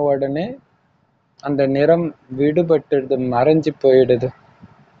போன உடனே அந்த நிறம் விடுபட்டுடுது, மறைஞ்சு போயிடுது,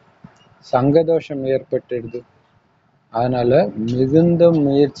 சங்கதோஷம் ஏற்பட்டுடுது. அதனால மிகுந்த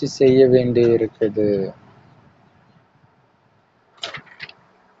முயற்சி செய்ய வேண்டி இருக்குது.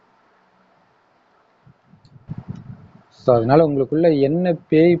 அதனால உங்களுக்குள்ள என்ன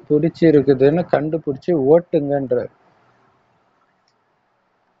பேய் பிடிச்சி இருக்குதுன்னு கண்டுபிடிச்சு ஓட்டுங்கன்ற.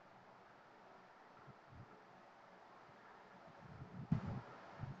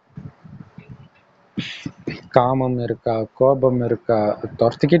 காமம் இருக்கா, கோபம் இருக்கா,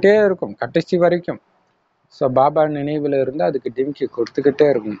 துரத்துக்கிட்டே இருக்கும் கடைசி வரைக்கும். ஸோ பாபா நினைவுல இருந்து அதுக்கு டிம்கி கொடுத்துக்கிட்டே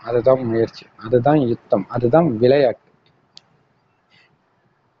இருக்கும். அதுதான் முயற்சி, அதுதான் யுத்தம், அதுதான் விளையாட்டு.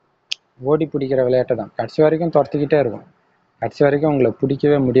 ஓடி பிடிக்கிற விளையாட்டு தான். கடைசி வரைக்கும் துரத்துக்கிட்டே இருக்கும். கடைசி வரைக்கும் உங்களை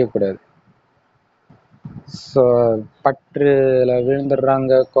பிடிக்கவே முடியக்கூடாது. ஸோ பற்றுல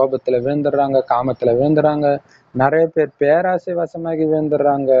விழுந்துடுறாங்க, கோபத்துல விழுந்துடுறாங்க, காமத்துல விழுந்துடுறாங்க. நிறைய பேர் பேராசை வசமாகி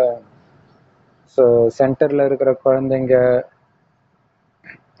விழுந்துடுறாங்க. ஸோ சென்டர்ல இருக்கிற குழந்தைங்க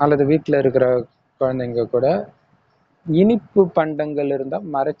அல்லது வீட்டுல இருக்கிற குழந்தைங்க கூட இனிப்பு பண்டங்கள் இருந்தா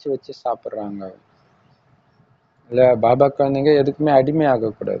மறைச்சு வச்சு சாப்பிடுறாங்க. இல்ல பாபா குழந்தைங்க எதுக்குமே அடிமை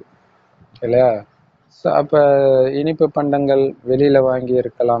ஆகக்கூடாது இல்லையா? ஸோ அப்ப இனிப்பு பண்டங்கள் வெளியில வாங்கி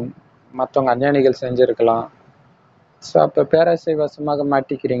இருக்கலாம், மற்றவங்க அஞ்ஞானிகள் செஞ்சிருக்கலாம். ஸோ அப்ப பேராசை வசமாக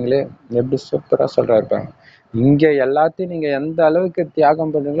மாட்டிக்கிறீங்களே. எப்படி சூப்பரா சொல்றாரு பாருங்க. இங்க எல்லாத்தையும் நீங்க எந்த அளவுக்கு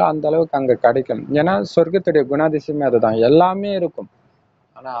தியாகம் பண்றீங்களோ அந்த அளவுக்கு அங்க கிடைக்கும். ஏன்னா சொர்க்கத்துடைய குணாதிசயமே அதுதான். எல்லாமே இருக்கும்,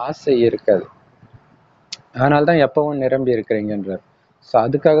 ஆனா ஆசை இருக்காது. அதனால்தான் எப்பவும் நிரம்பி இருக்கிறீங்கன்றார். ஸோ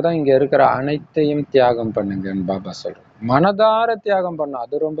அதுக்காக தான் இங்க இருக்கிற அனைத்தையும் தியாகம் பண்ணுங்கன்னு பாபா சொல்றோம். மனதார தியாகம் பண்ணும்,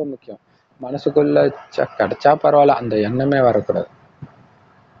 அது ரொம்ப முக்கியம். மனசுக்குள்ள கிடைச்சா பரவாயில்ல அந்த எண்ணமே வரக்கூடாது.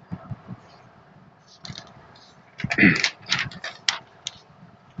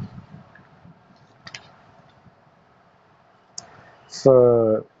 ஸோ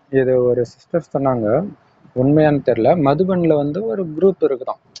இது ஒரு சிஸ்டர் சொன்னாங்க, உண்மையானு தெரியல. மதுபன்ல ஒரு குரூப்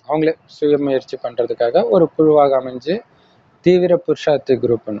இருக்குதான். அவங்களே சுய முயற்சி பண்றதுக்காக ஒரு குழுவாக அமைஞ்சு தீவிர புருஷார்த்தி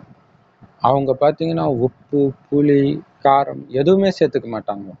குரூப்னு. அவங்க பாத்தீங்கன்னா உப்பு, புளி, காரம் எதுவுமே சேர்த்துக்க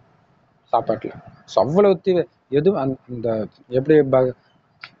மாட்டாங்க சாப்பாட்டுல. அவ்வளவு எதுவும் அந்த எப்படி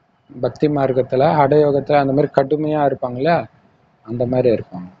பக்தி மார்க்கத்துல அடயோகத்துல அந்த மாதிரி கடுமையா இருப்பாங்களே, அந்த மாதிரி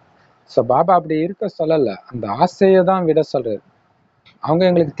இருப்பாங்க. ஸோ பாபா அப்படி இருக்க சொல்லல, அந்த ஆசையை தான் விட சொல்றாரு. அவங்க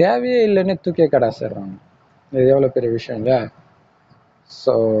எங்களுக்கு தேவையே இல்லைன்னு தூக்கி கடாசிடுறாங்க. இது எவ்வளவு பெரிய விஷயம் இல்ல?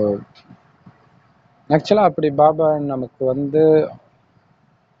 ஸோ ஆக்சுவலா அப்படி பாபா நமக்கு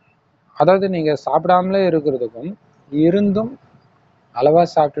அதாவது நீங்க சாப்பிடாமலே இருக்கிறதுக்கும் இருந்தும் அளவா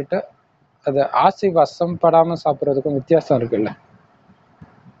சாப்பிட்டுட்டு அது ஆசை வசம் படாம சாப்பிட்றதுக்கும் வித்தியாசம் இருக்குல்ல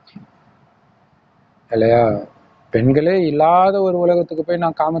இல்லையா? பெண்களே இல்லாத ஒரு உலகத்துக்கு போய்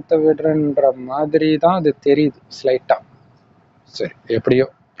நான் காமத்தை விடுறேன்ற மாதிரி தான் அது தெரியுது ஸ்லைட்டா. சரி, எப்படியோ.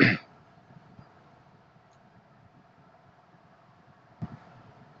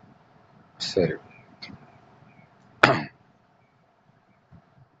 சரி,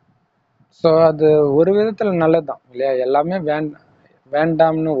 ஸோ அது ஒரு விதத்துல நல்லதுதான் இல்லையா? எல்லாமே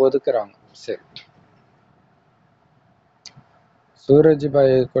வேண்டாம்னு ஒதுக்குறாங்க. சரி, சூரஜ்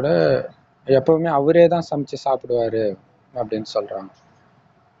பாய் கூட எப்பவுமே அவரே தான் சமைச்சு சாப்பிடுவாரு அப்படின்னு சொல்றாங்க.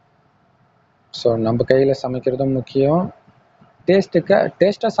 ஸோ நம்ம கையில சமைக்கிறதும் முக்கியம்.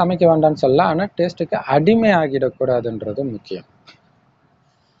 டேஸ்டா சமைக்க வேண்டாம்னு சொல்லலாம், ஆனா டேஸ்ட்டுக்கு அடிமை ஆகிடக்கூடாதுன்றதும் முக்கியம்.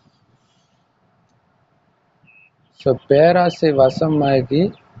 ஸோ பேராசை வசமாகி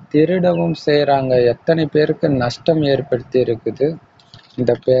திருடவும் செய்றாங்க. எத்தனை பேருக்கு நஷ்டம் ஏற்படுத்தி இருக்குது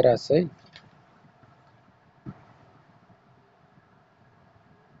இந்த பேராசை.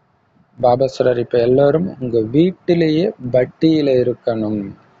 பாபா சொல்றார், இப்ப எல்லாரும் உங்க வீட்டிலேயே பட்டியில இருக்கணும்.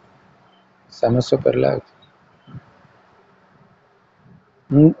 செம சூப்பர்ல.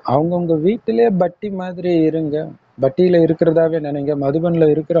 அவங்கவுங்க வீட்டிலேயே பட்டி மாதிரி இருங்க. பட்டியில இருக்கிறதாவே நினைங்க, மதுபன்ல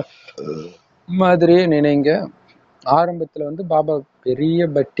இருக்கிற மாதிரியே நினைங்க. ஆரம்பத்துல வந்து பாபா பெரிய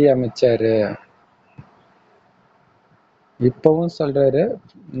பட்டி அமைச்சாரு. இப்பவும் சொல்றாரு,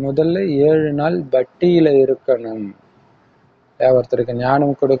 முதல்ல 7 நாள் பட்டியில இருக்கணும். ஒருத்தருக்கு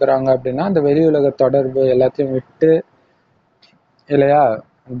ஞானம் கொடுக்குறாங்க அப்படின்னா அந்த வெளி உலக தொடர்பு எல்லாத்தையும் விட்டு இல்லையா?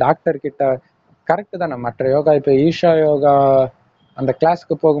 டாக்டர் கிட்ட கரெக்ட் தானே. மற்ற யோகா இப்ப ஈஷா யோகா அந்த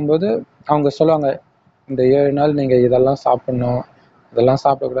கிளாஸ்க்கு போகும்போது அவங்க சொல்லுவாங்க, இந்த 7 நாள் நீங்க இதெல்லாம் சாப்பிடணும், இதெல்லாம்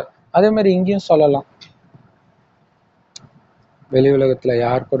சாப்பிடக்கூடாது. அதே மாதிரி இங்கேயும் சொல்லலாம், வெளி உலகத்துல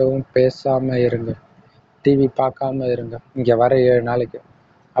யார் கூடவும் பேசாம இருங்க, டிவி பார்க்காம இருங்க இங்க வர 7 நாளைக்கு.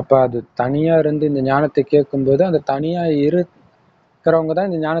 அப்ப அது தனியா இருந்து இந்த ஞானத்தை கேட்கும்போது அந்த தனியா இருக்கிறவங்க தான்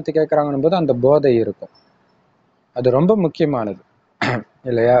இந்த ஞானத்தை கேட்கறாங்கன்னும் போது அந்த போதை இருக்கும். அது ரொம்ப முக்கியமானது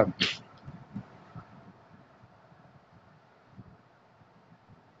இல்லையா?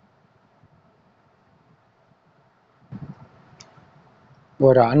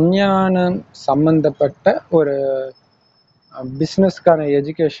 ஒரு அஞ்ஞானம் சம்பந்தப்பட்ட ஒரு பிஸ்னஸ்க்கான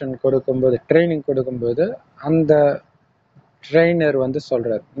எஜுகேஷன் கொடுக்கும்போது, ட்ரைனிங் கொடுக்கும்போது அந்த ட்ரெயினர் வந்து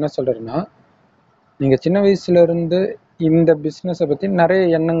சொல்றாரு, என்ன சொல்றாருன்னா, நீங்க சின்ன வயசுல இருந்து இந்த பிஸ்னஸை பத்தி நிறைய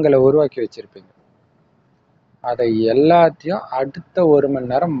எண்ணங்களை உருவாக்கி வச்சிருப்பீங்க. அதை எல்லாத்தையும் அடுத்த 1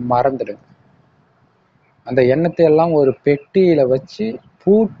 மணி நேரம் மறந்துடுங்க. அந்த எண்ணத்தை எல்லாம் ஒரு பெட்டியில வச்சு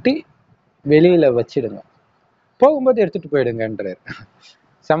பூட்டி வெளியில வச்சிடுங்க. போகும்போது எடுத்துட்டு போயிடுங்கன்றாரு.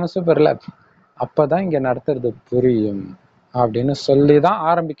 செம சூப்பர்ல. அப்பதான் இங்க நடத்துறது புரியும் அப்படின்னு சொல்லிதான்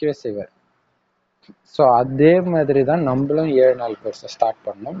ஆரம்பிக்கவே செய்வார். ஸோ அதே மாதிரி தான் நம்மளும் 7 நாள் கோர்ஸை ஸ்டார்ட்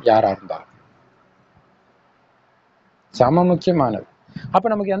பண்ணோம், யாரா இருந்தாலும். செம முக்கியமானது. அப்ப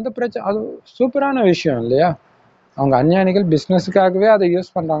நமக்கு எந்த பிரச்சனை, அது சூப்பரான விஷயம் இல்லையா? அவங்க அஞ்ஞானிகள் பிஸ்னஸுக்காகவே அதை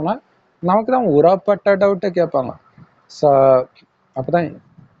யூஸ் பண்றாங்கன்னா நமக்கு தான் உரப்பட்ட டவுட்டை கேட்பாங்க. ஸோ அப்பதான்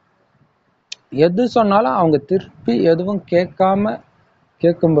எது சொன்னாலும் அவங்க திருப்பி எதுவும் கேட்காம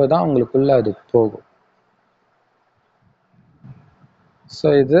கேட்கும்போது தான் அவங்களுக்குள்ள அது போகும். ஸோ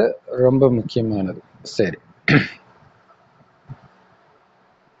இது ரொம்ப முக்கியமானது. சரி,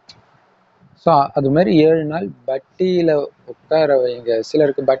 ஸோ அது மாதிரி 7 நாள் பட்டியில உட்கார வைங்க.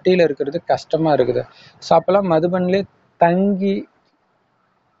 சிலருக்கு பட்டியில இருக்கிறது கஷ்டமா இருக்குது. ஸோ அப்பெல்லாம் மதுபன்லேயே தங்கி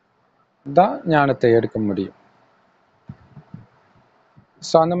தான் ஞானத்தை எடுக்க முடியும்.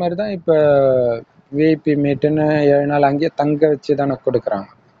 ஸோ அந்த மாதிரி தான் இப்போ விஐபி மீட்டுன்னு 7 நாள் அங்கேயே தங்க வச்சு தானே கொடுக்குறாங்க.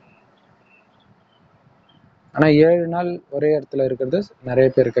 ஆனால் 7 நாள் ஒரே இடத்துல இருக்கிறது நிறைய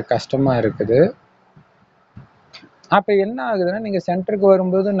பேருக்கு கஷ்டமா இருக்குது. அப்ப என்ன ஆகுதுன்னா, நீங்க சென்டருக்கு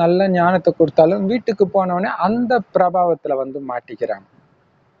வரும்போது நல்ல ஞானத்தை கொடுத்தாலும் வீட்டுக்கு போனோடனே அந்த பிரபாவத்துல வந்து மாட்டிக்கிறாங்க.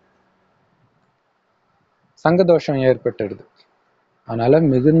 சங்கதோஷம் ஏற்பட்டுடுது. அதனால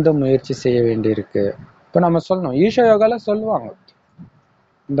மிகுந்த முயற்சி செய்ய வேண்டியிருக்கு. இப்ப நம்ம சொல்லணும், ஈஷா யோகால சொல்லுவாங்க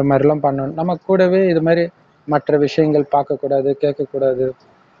இந்த மாதிரிலாம் பண்ணணும். நம்ம கூடவே இது மாதிரி மற்ற விஷயங்கள் பார்க்கக்கூடாது, கேட்கக்கூடாது,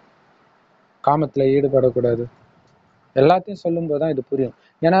 காமத்துல ஈடுபடக்கூடாது, எல்லாத்தையும் சொல்லும் போதுதான் இது புரியும்.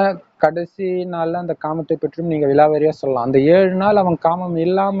 ஏன்னா கடைசி நாள்ல அந்த காமத்தை பற்றியும் நீங்க விலாவரியா சொல்லலாம். அந்த 7 நாள் அவன் காமம்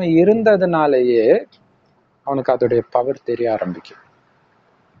இல்லாம இருந்ததுனாலேயே அவனுக்கு அதோடைய பவர் தெரிய ஆரம்பிக்கும்.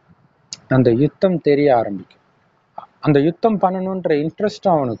 அந்த யுத்தம் தெரிய ஆரம்பிக்கும். அந்த யுத்தம் பண்ணணுன்ற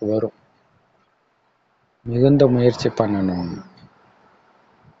இன்ட்ரெஸ்டும் அவனுக்கு வரும். மிகுந்த முயற்சி பண்ணணும்.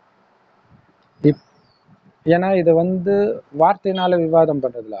 ஏன்னா இதை வந்து வார்த்தையினால விவாதம்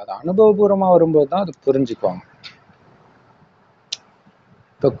பண்றதில்ல, அது அனுபவபூர்வமா வரும்போது தான் அது புரிஞ்சுக்குவாங்க.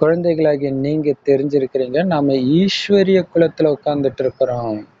 இப்ப குழந்தைகளாகிய நீங்க தெரிஞ்சிருக்கிறீங்க, நாம ஈஸ்வரிய குலத்துல உட்கார்ந்துட்டு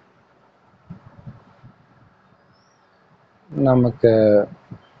இருக்கிறோம். நமக்கு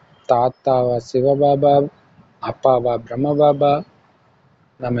தாத்தாவா சிவபாபா, அப்பாவா பிரம்மபாபா,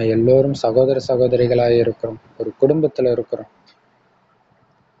 நம்ம எல்லோரும் சகோதர சகோதரிகளாக இருக்கிறோம், ஒரு குடும்பத்துல இருக்கிறோம்.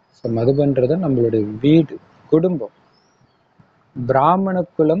 மதுபன்றது நம்மளுடைய வீடு, குடும்பம். பிராமண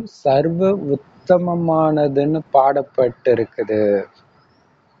குலம் சர்வ உத்தமமானதுன்னு பாடப்பட்டு இருக்குது.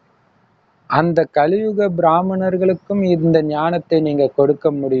 அந்த கலியுக பிராமணர்களுக்கும் இந்த ஞானத்தை நீங்க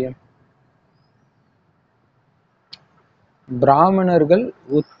கொடுக்க முடியும். பிராமணர்கள்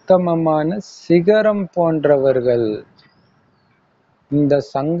உத்தமமான சிகரம் போன்றவர்கள். இந்த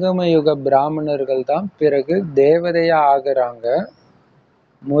சங்கம யுக பிராமணர்கள் தான் பிறகு தேவதையா ஆகுறாங்க.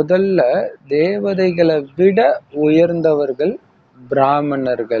 முதல்ல தேவதைகளை விட உயர்ந்தவர்கள்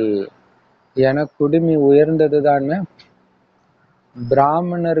பிராமணர்கள். என குடுமி உயர்ந்தது தானே.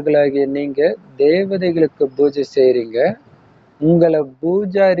 பிராமணர்களாகிய நீங்க தேவதைகளுக்கு பூஜை செய்றீங்க. உங்களை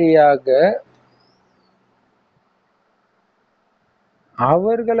பூஜாரியாக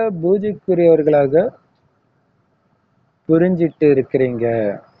அவர்களை பூஜைக்குரியவர்களாக புரிஞ்சிட்டு இருக்கிறீங்க.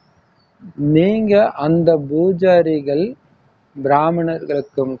 நீங்க அந்த பூஜாரிகள்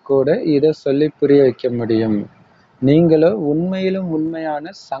பிராமணர்களுக்கும் கூட இதை சொல்லி புரிய வைக்க முடியும். நீங்களும் உண்மையிலும்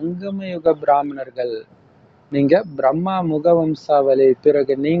உண்மையான சங்கம யுக பிராமணர்கள். நீங்க பிரம்மா முகவம்சாவளி,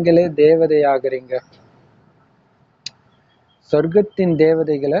 பிறகு நீங்களே தேவதையாகிறீங்க. சொர்க்கத்தின்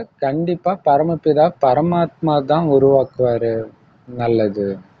தேவதைகளை கண்டிப்பா பரமபிதா பரமாத்மா தான் உருவாக்குவாரு. நல்லது.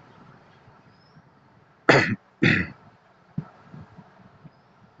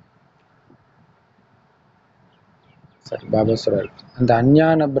 சரி, பாபா சொல்றாரு, அந்த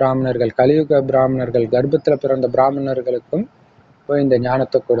அஞ்ஞான பிராமணர்கள், கலியுக பிராமணர்கள், கர்ப்பத்துல பிறந்த பிராமணர்களுக்கும் போய் இந்த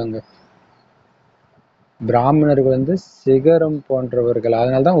ஞானத்தை கொடுங்க. பிராமணர்கள் வந்து சிகரம் போன்றவர்கள்,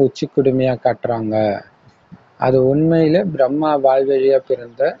 அதனாலதான் உச்சி குடுமையா காட்டுறாங்க. அது உண்மையில பிரம்மா வாழ்வழியா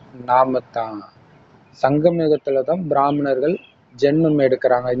பிறந்த நாமத்தான். சங்கமயுகத்துலதான் பிராமணர்கள் ஜென்மம்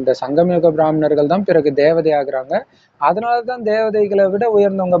எடுக்கிறாங்க. இந்த சங்கமயுக பிராமணர்கள் தான் பிறகு தேவதை ஆகுறாங்க. அதனாலதான் தேவதைகளை விட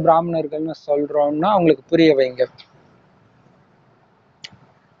உயர்ந்தவங்க பிராமணர்கள்னு சொல்றோம்னா அவங்களுக்கு புரிய வைங்க.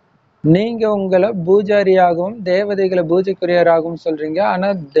 நீங்க உங்களை பூஜாரியாகவும் தேவதைகளை பூஜைக்குரியராகவும் சொல்றீங்க. ஆனா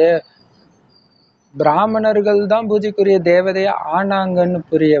பிராமணர்கள் தான் பூஜைக்குரிய தேவதையா ஆனாங்கன்னு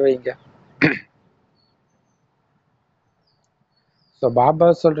புரிய வைங்க. பாபா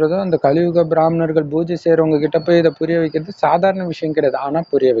சொல்றது அந்த கலியுக பிராமணர்கள் பூஜை செய்யறவங்க கிட்ட போய் இதை புரிய வைக்கிறது சாதாரண விஷயம் கிடையாது. ஆனா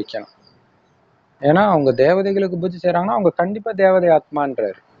புரிய வைக்கணும். ஏன்னா அவங்க தேவதைகளுக்கு பூஜை செய்யறாங்கன்னா அவங்க கண்டிப்பா தேவதை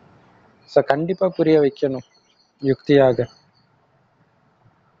ஆத்மான்றாரு. கண்டிப்பா புரிய வைக்கணும் யுக்தியாக.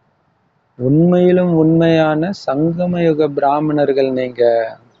 உண்மையிலும் உண்மையான சங்கமயுக பிராமணர்கள் நீங்க.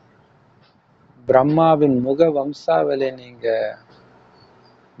 பிரம்மாவின் முக வம்சாவளி நீங்க.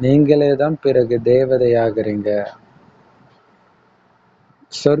 நீங்களே தான் பிறகு தேவதையாகிறீங்க.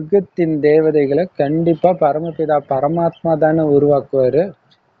 சொர்க்கத்தின் தேவதைகளை கண்டிப்பா பரமபிதா பரமாத்மா தானே உருவாக்குவாரு.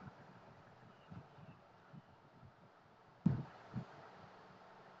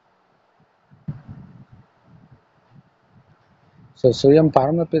 சுயம்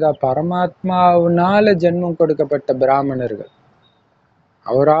பரமபிதா பரமாத்மாவினால ஜென்மம் கொடுக்கப்பட்ட பிராமணர்கள்.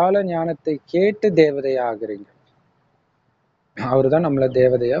 அவரால ஞானத்தை கேட்டு தேவதையா ஆகுறீங்க. அவருதான் நம்மள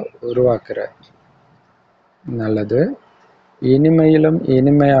தேவதையா உருவாக்குறார். நல்லது. இனிமையிலும்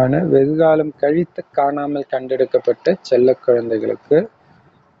இனிமையான வெகுகாலம் கழித்து காணாமல் கண்டெடுக்கப்பட்ட செல்ல குழந்தைகளுக்கு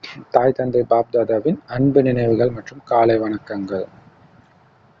தாய் தந்தை பாப்தாதாவின் அன்பு நினைவுகள் மற்றும் காலை வணக்கங்கள்.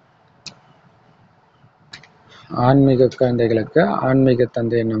 ஆன்மீக குழந்தைகளுக்கு ஆன்மீக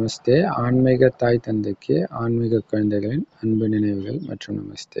தந்தை நமஸ்தே. ஆன்மீக தாய் தந்தைக்கு ஆன்மீக குழந்தைகளின் அன்பு நினைவுகள் மற்றும்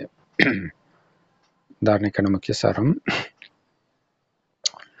நமஸ்தே. தாரணிக்கான முக்கிய சாரம்,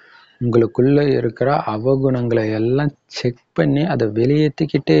 உங்களுக்குள்ள இருக்கிற அவகுணங்களை எல்லாம் செக் பண்ணி அதை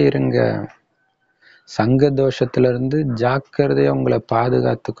வெளியேற்றிக்கிட்டே இருங்க. சங்க தோஷத்துல இருந்து ஜாக்கிரதையா உங்களை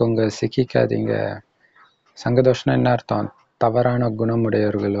பாதுகாத்துக்கோங்க, சிக்கிக்காதீங்க. சங்கதோஷம்னா என்ன அர்த்தம்? தவறான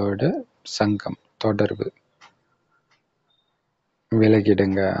குணமுடையவர்களோடு சங்கம், தொடர்பு,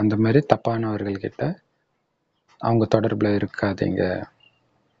 விலகிடுங்க. அந்த மாதிரி தப்பானவர்கள்கிட்ட அவங்க தொடர்புல இருக்காதீங்க.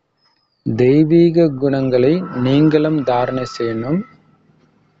 தெய்வீக குணங்களை நீங்களும் தாரணை செய்யணும்.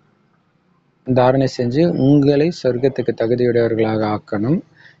 தாரணை செஞ்சு உங்களை சொர்க்கத்துக்கு தகுதியுடையவர்களாக ஆக்கணும்.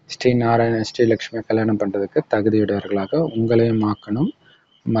 ஸ்ரீ நாராயண ஸ்ரீலக்ஷ்மி கல்யாணம் பண்றதுக்கு தகுதியுடையவர்களாக உங்களையும் ஆக்கணும்,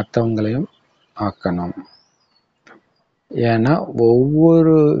 மற்றவங்களையும் ஆக்கணும். ஏன்னா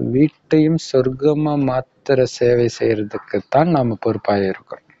ஒவ்வொரு வீட்டையும் சொர்க்கமா மாத்திர சேவை செய்யறதுக்குத்தான் நாம பொறுப்பாக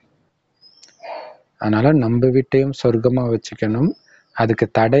இருக்கோம். அதனால நம்ம வீட்டையும் சொர்க்கமா வச்சுக்கணும். அதுக்கு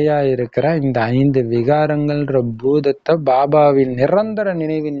தடையா இருக்கிற இந்த 5 விகாரங்கள்ன்ற பூதத்தை பாபாவின் நிரந்தர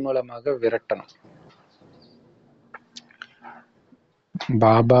நினைவின் மூலமாக விரட்டணும்.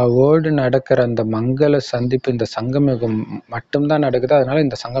 பாபாவோடு நடக்கிற அந்த மங்கள சந்திப்பு இந்த சங்கமிகம் மட்டும்தான் நடக்குது. அதனால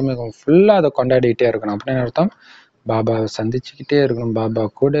இந்த சங்கமிகம் ஃபுல்லா அதை கொண்டாடிக்கிட்டே இருக்கணும். அப்படின்னு அர்த்தம் பாபாவை சந்திச்சுக்கிட்டே இருக்கணும், பாபா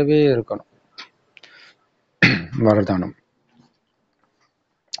கூடவே இருக்கணும். வரதானம்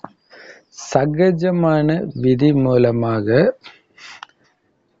சகஜமான விதி மூலமாக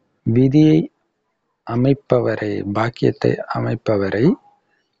விதியை அமைப்பவரை, பாக்கியத்தை அமைப்பவரை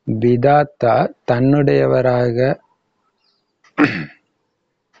விதாத்தா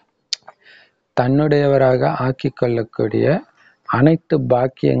தன்னுடையவராக ஆக்கிக் கொள்ளக்கூடிய அனைத்து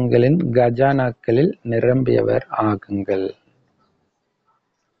பாக்கியங்களின் கஜானாக்களில் நிரம்பியவர் ஆகுங்கள்.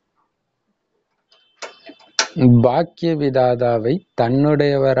 பாக்கிய விதாதாவை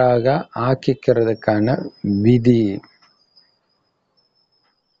தன்னுடையவராக ஆக்கிக்கிறதுக்கான விதி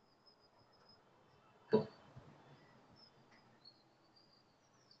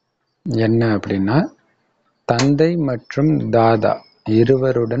என்ன அப்படின்னா, தந்தை மற்றும் தாதா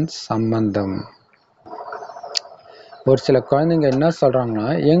இருவருடன் சம்பந்தம். ஒரு சில குழந்தைங்க என்ன சொல்றாங்கன்னா,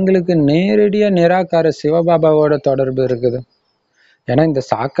 எங்களுக்கு நேரடியா நிராகார சிவபாபாவோட தொடர்பு இருக்குது. ஏன்னா இந்த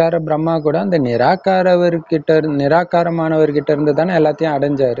சாக்கார பிரம்மா கூட அந்த நிராகாரமானவர்கிட்ட இருந்து தானே எல்லாத்தையும்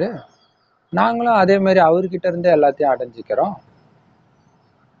அடைஞ்சாரு. நாங்களும் அதே மாதிரி அவர்கிட்ட இருந்து எல்லாத்தையும் அடைஞ்சிக்கிறோம்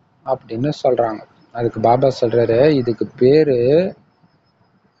அப்படின்னு சொல்றாங்க. அதுக்கு பாபா சொல்றாரு, இதுக்கு பேரு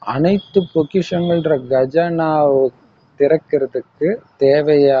அனைத்து பொக்கிஷங்கள்ன்ற கஜானாவை திறக்கிறதுக்கு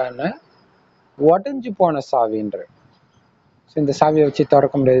தேவையான உடஞ்சு போன சாவின்ற. இந்த சாவியை வச்சு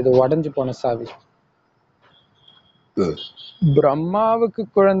திறக்க முடியாது, இது உடஞ்சு போன சாவி. பிரம்மாவுக்கு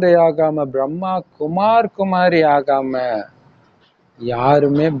குழந்தையாகாம, பிரம்மா குமாரி ஆகாம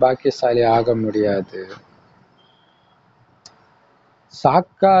யாருமே பாக்கியசாலி ஆக முடியாது.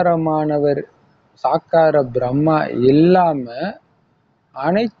 சாக்கார பிரம்மா இல்லாம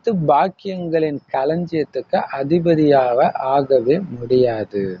அனைத்து பாக்கியங்களின் களஞ்சியத்துக்கு அதிபதியாக ஆகவே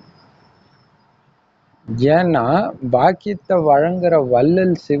முடியாது. ஏன்னா பாக்கியத்தை வழங்குற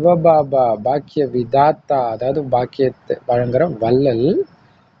வள்ளல் சிவபாபா, பாக்கிய விதாத்தா, அதாவது பாக்கியத்தை வழங்குற வள்ளல்.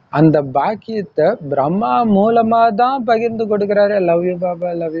 அந்த பாக்கியத்தை பிரம்மா மூலமா தான் பகிர்ந்து கொடுக்கிறாரு. Love you Baba,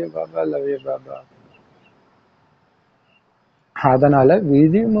 love you Baba, love you Baba. அதனால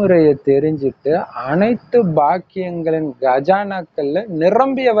விதிமுறையை தெரிஞ்சுட்டு அனைத்து பாக்கியங்களின் கஜானாக்கள்ல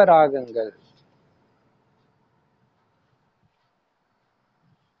நிரம்பியவர் ஆகுங்கள்.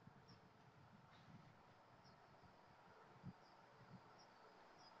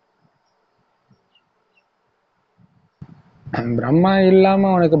 பிரம்மா இல்லாம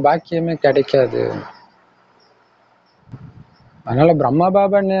உனக்கு பாக்கியமே கிடைக்காது. அதனால பிரம்மா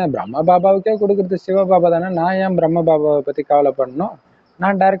பாபாவுக்கே கொடுக்கறது சிவபாபா தானே. நான் ஏன் பிரம்ம பாபாவை பத்தி கவலைப்படணும்?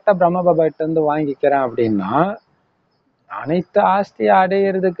 நான் டைரக்டா பிரம்ம பாபா கிட்ட இருந்து வாங்கிக்கிறேன் அப்படின்னா, அனைத்து ஆஸ்தியை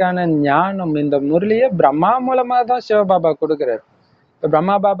அடையிறதுக்கான ஞானம் இந்த முரளியை பிரம்மா மூலமா தான் சிவபாபா கொடுக்குறாரு. இப்ப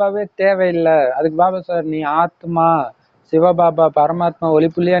பிரம்மா பாபாவே தேவையில்லை. அதுக்கு பாபா சார், நீ ஆத்மா, சிவபாபா பரமாத்மா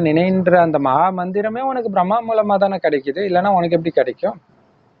ஒளிப்புள்ளியா நினைன்ற அந்த மகா மந்திரமே உனக்கு பிரம்மா மூலமா தானே கிடைக்குது, இல்லைன்னா உனக்கு எப்படி கிடைக்கும்?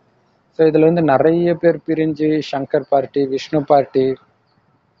 ஸோ இதுல வந்து நிறைய பேர் பிரிஞ்சு சங்கர் பார்ட்டி, விஷ்ணு பார்ட்டி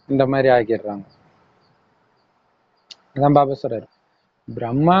இந்த மாதிரி ஆகிடுறாங்க. அதான் பாபா சொல்றாரு,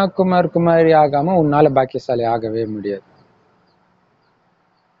 பிரம்மா குமாரி ஆகாம உன்னால பாக்கியசாலி ஆகவே முடியாது.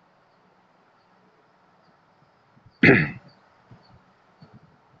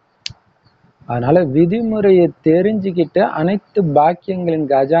 அதனால விதிமுறையை தெரிஞ்சுக்கிட்டு அனைத்து பாக்கியங்களின்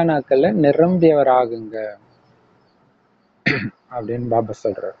கஜானாக்கள்ல நிரம்பியவர் ஆகுங்க அப்படின்னு பாபா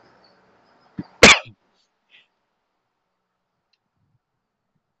சொல்றாரு.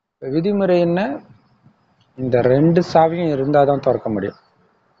 விதிமுறை என்ன? இந்த ரெண்டு சாவியும் இருந்தாதான் திறக்க முடியும்,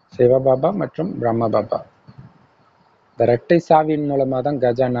 சிவபாபா மற்றும் பிரம்ம பாபா. இந்த இரட்டை சாவியின் மூலமா தான்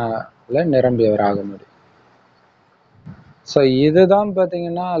கஜானால நிரம்பியவர் ஆக முடியும். ஸோ இதுதான்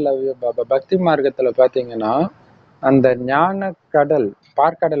பாத்தீங்கன்னா லவ் யூ பாபா. பக்தி மார்க்கத்துல பாத்தீங்கன்னா அந்த ஞான கடல்,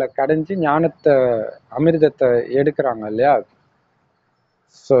 பார்க்கடலை கடைஞ்சி ஞானத்தை, அமிர்தத்தை எடுக்கிறாங்க இல்லையா?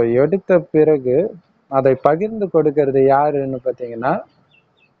 ஸோ எடுத்த பிறகு அதை பகிர்ந்து கொடுக்கறது யாருன்னு பாத்தீங்கன்னா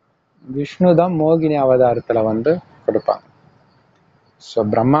விஷ்ணு தான். மோகினி அவதாரத்துல வந்து கொடுப்பாங்க. ஸோ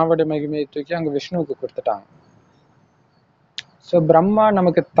பிரம்மாவோட மகிமையை தூக்கி அங்க விஷ்ணுவுக்கு கொடுத்துட்டாங்க. ஸோ பிரம்மா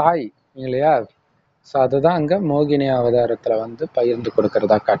நமக்கு தாய் இல்லையா? ஸோ அதுதான் அங்க மோகினி அவதாரத்துல வந்து பகிர்ந்து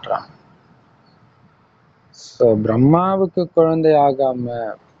கொடுக்கறதா காட்டுறாங்க. ஸோ பிரம்மாவுக்கு குழந்தை ஆகாம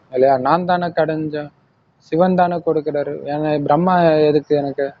இல்லையா, நான் தானே கடைஞ்சேன், சிவன் தானே கொடுக்கிறாரு, ஏன்னா பிரம்மா எதுக்கு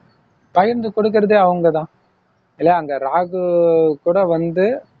எனக்கு? பகிர்ந்து கொடுக்கறதே அவங்கதான் இல்லையா? அங்க ராகு கூட வந்து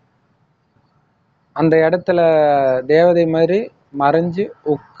அந்த இடத்துல தேவதை மாதிரி மறைஞ்சு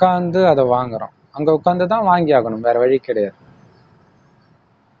உட்கார்ந்து அதை வாங்குறோம். அங்க உட்கார்ந்து தான் வாங்கி ஆகணும், வேற வழி கிடையாது.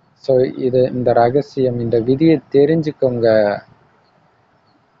 ஸோ இது இந்த ரகசியம், இந்த விதியை தெரிஞ்சுக்கோங்க.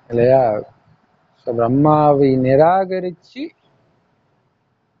 இல்லையா? ஸோ பிரம்மாவை நிராகரிச்சு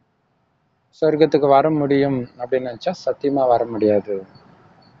சொர்க்கத்துக்கு வர முடியும் அப்படின்னு நினைச்சா சத்தியமா வர முடியாது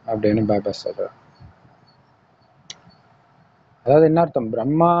அப்படின்னு பாபா சொல்றார். அதாவது என்ன அர்த்தம்?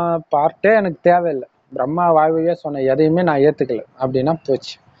 பிரம்மா பார்ட்டே எனக்கு தேவையில்லை, பிரம்மா வாய்வையே சொன்ன எதையுமே நான் ஏத்துக்கல அப்படின்னா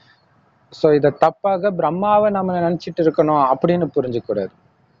போச்சு. ஸோ இதை தப்பாக பிரம்மாவை நம்ம நினைச்சிட்டு இருக்கணும் அப்படின்னு புரிஞ்சுக்க கூடாது.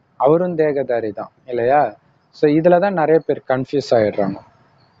 அவரும் தேகதாரி தான் இல்லையா? ஸோ இதுலதான் நிறைய பேர் கன்ஃபியூஸ் ஆயிடுறாங்க.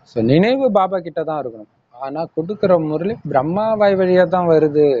 ஸோ நினைவு பாபா கிட்ட தான் இருக்கணும், ஆனா கொடுக்குற முரளி பிரம்மா வாய் வழியா தான்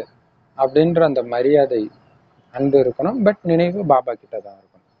வருது அப்படின்ற அந்த மரியாதை அன்பு இருக்கணும். பட் நினைவு பாபா கிட்ட தான்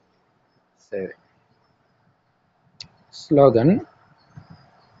இருக்கணும். சரி, ஸ்லோகன்.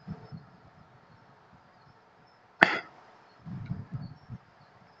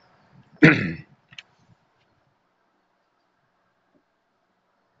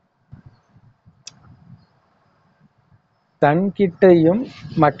 தன்கிட்டையும்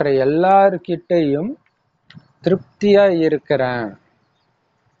மற்ற எல்லார்கிட்டையும் திருப்தியா இருக்கிறேன்,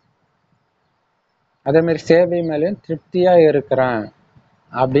 அதே மாதிரி சேவை மேலேயும் திருப்தியா இருக்கிறேன்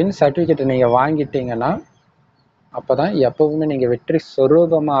அப்படின்னு சர்டிபிகேட் நீங்க வாங்கிட்டீங்கன்னா அப்பதான் எப்பவுமே நீங்க வெற்றி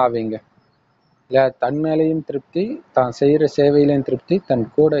சொரூபமா ஆவீங்க இல்லையா? தன் மேலேயும் திருப்தி, தான் செய்யற சேவையிலையும் திருப்தி, தன்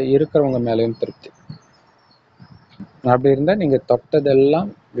கூட இருக்கிறவங்க மேலேயும் திருப்தி. அப்படி இருந்தா நீங்க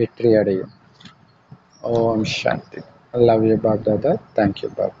தொட்டதெல்லாம் வெற்றி அடையும். ஓம் சாந்தி. Love you pop Dada. Thank you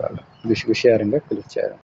Baba. குஷியா இருங்க, குளிர்ச்சியா இருங்க.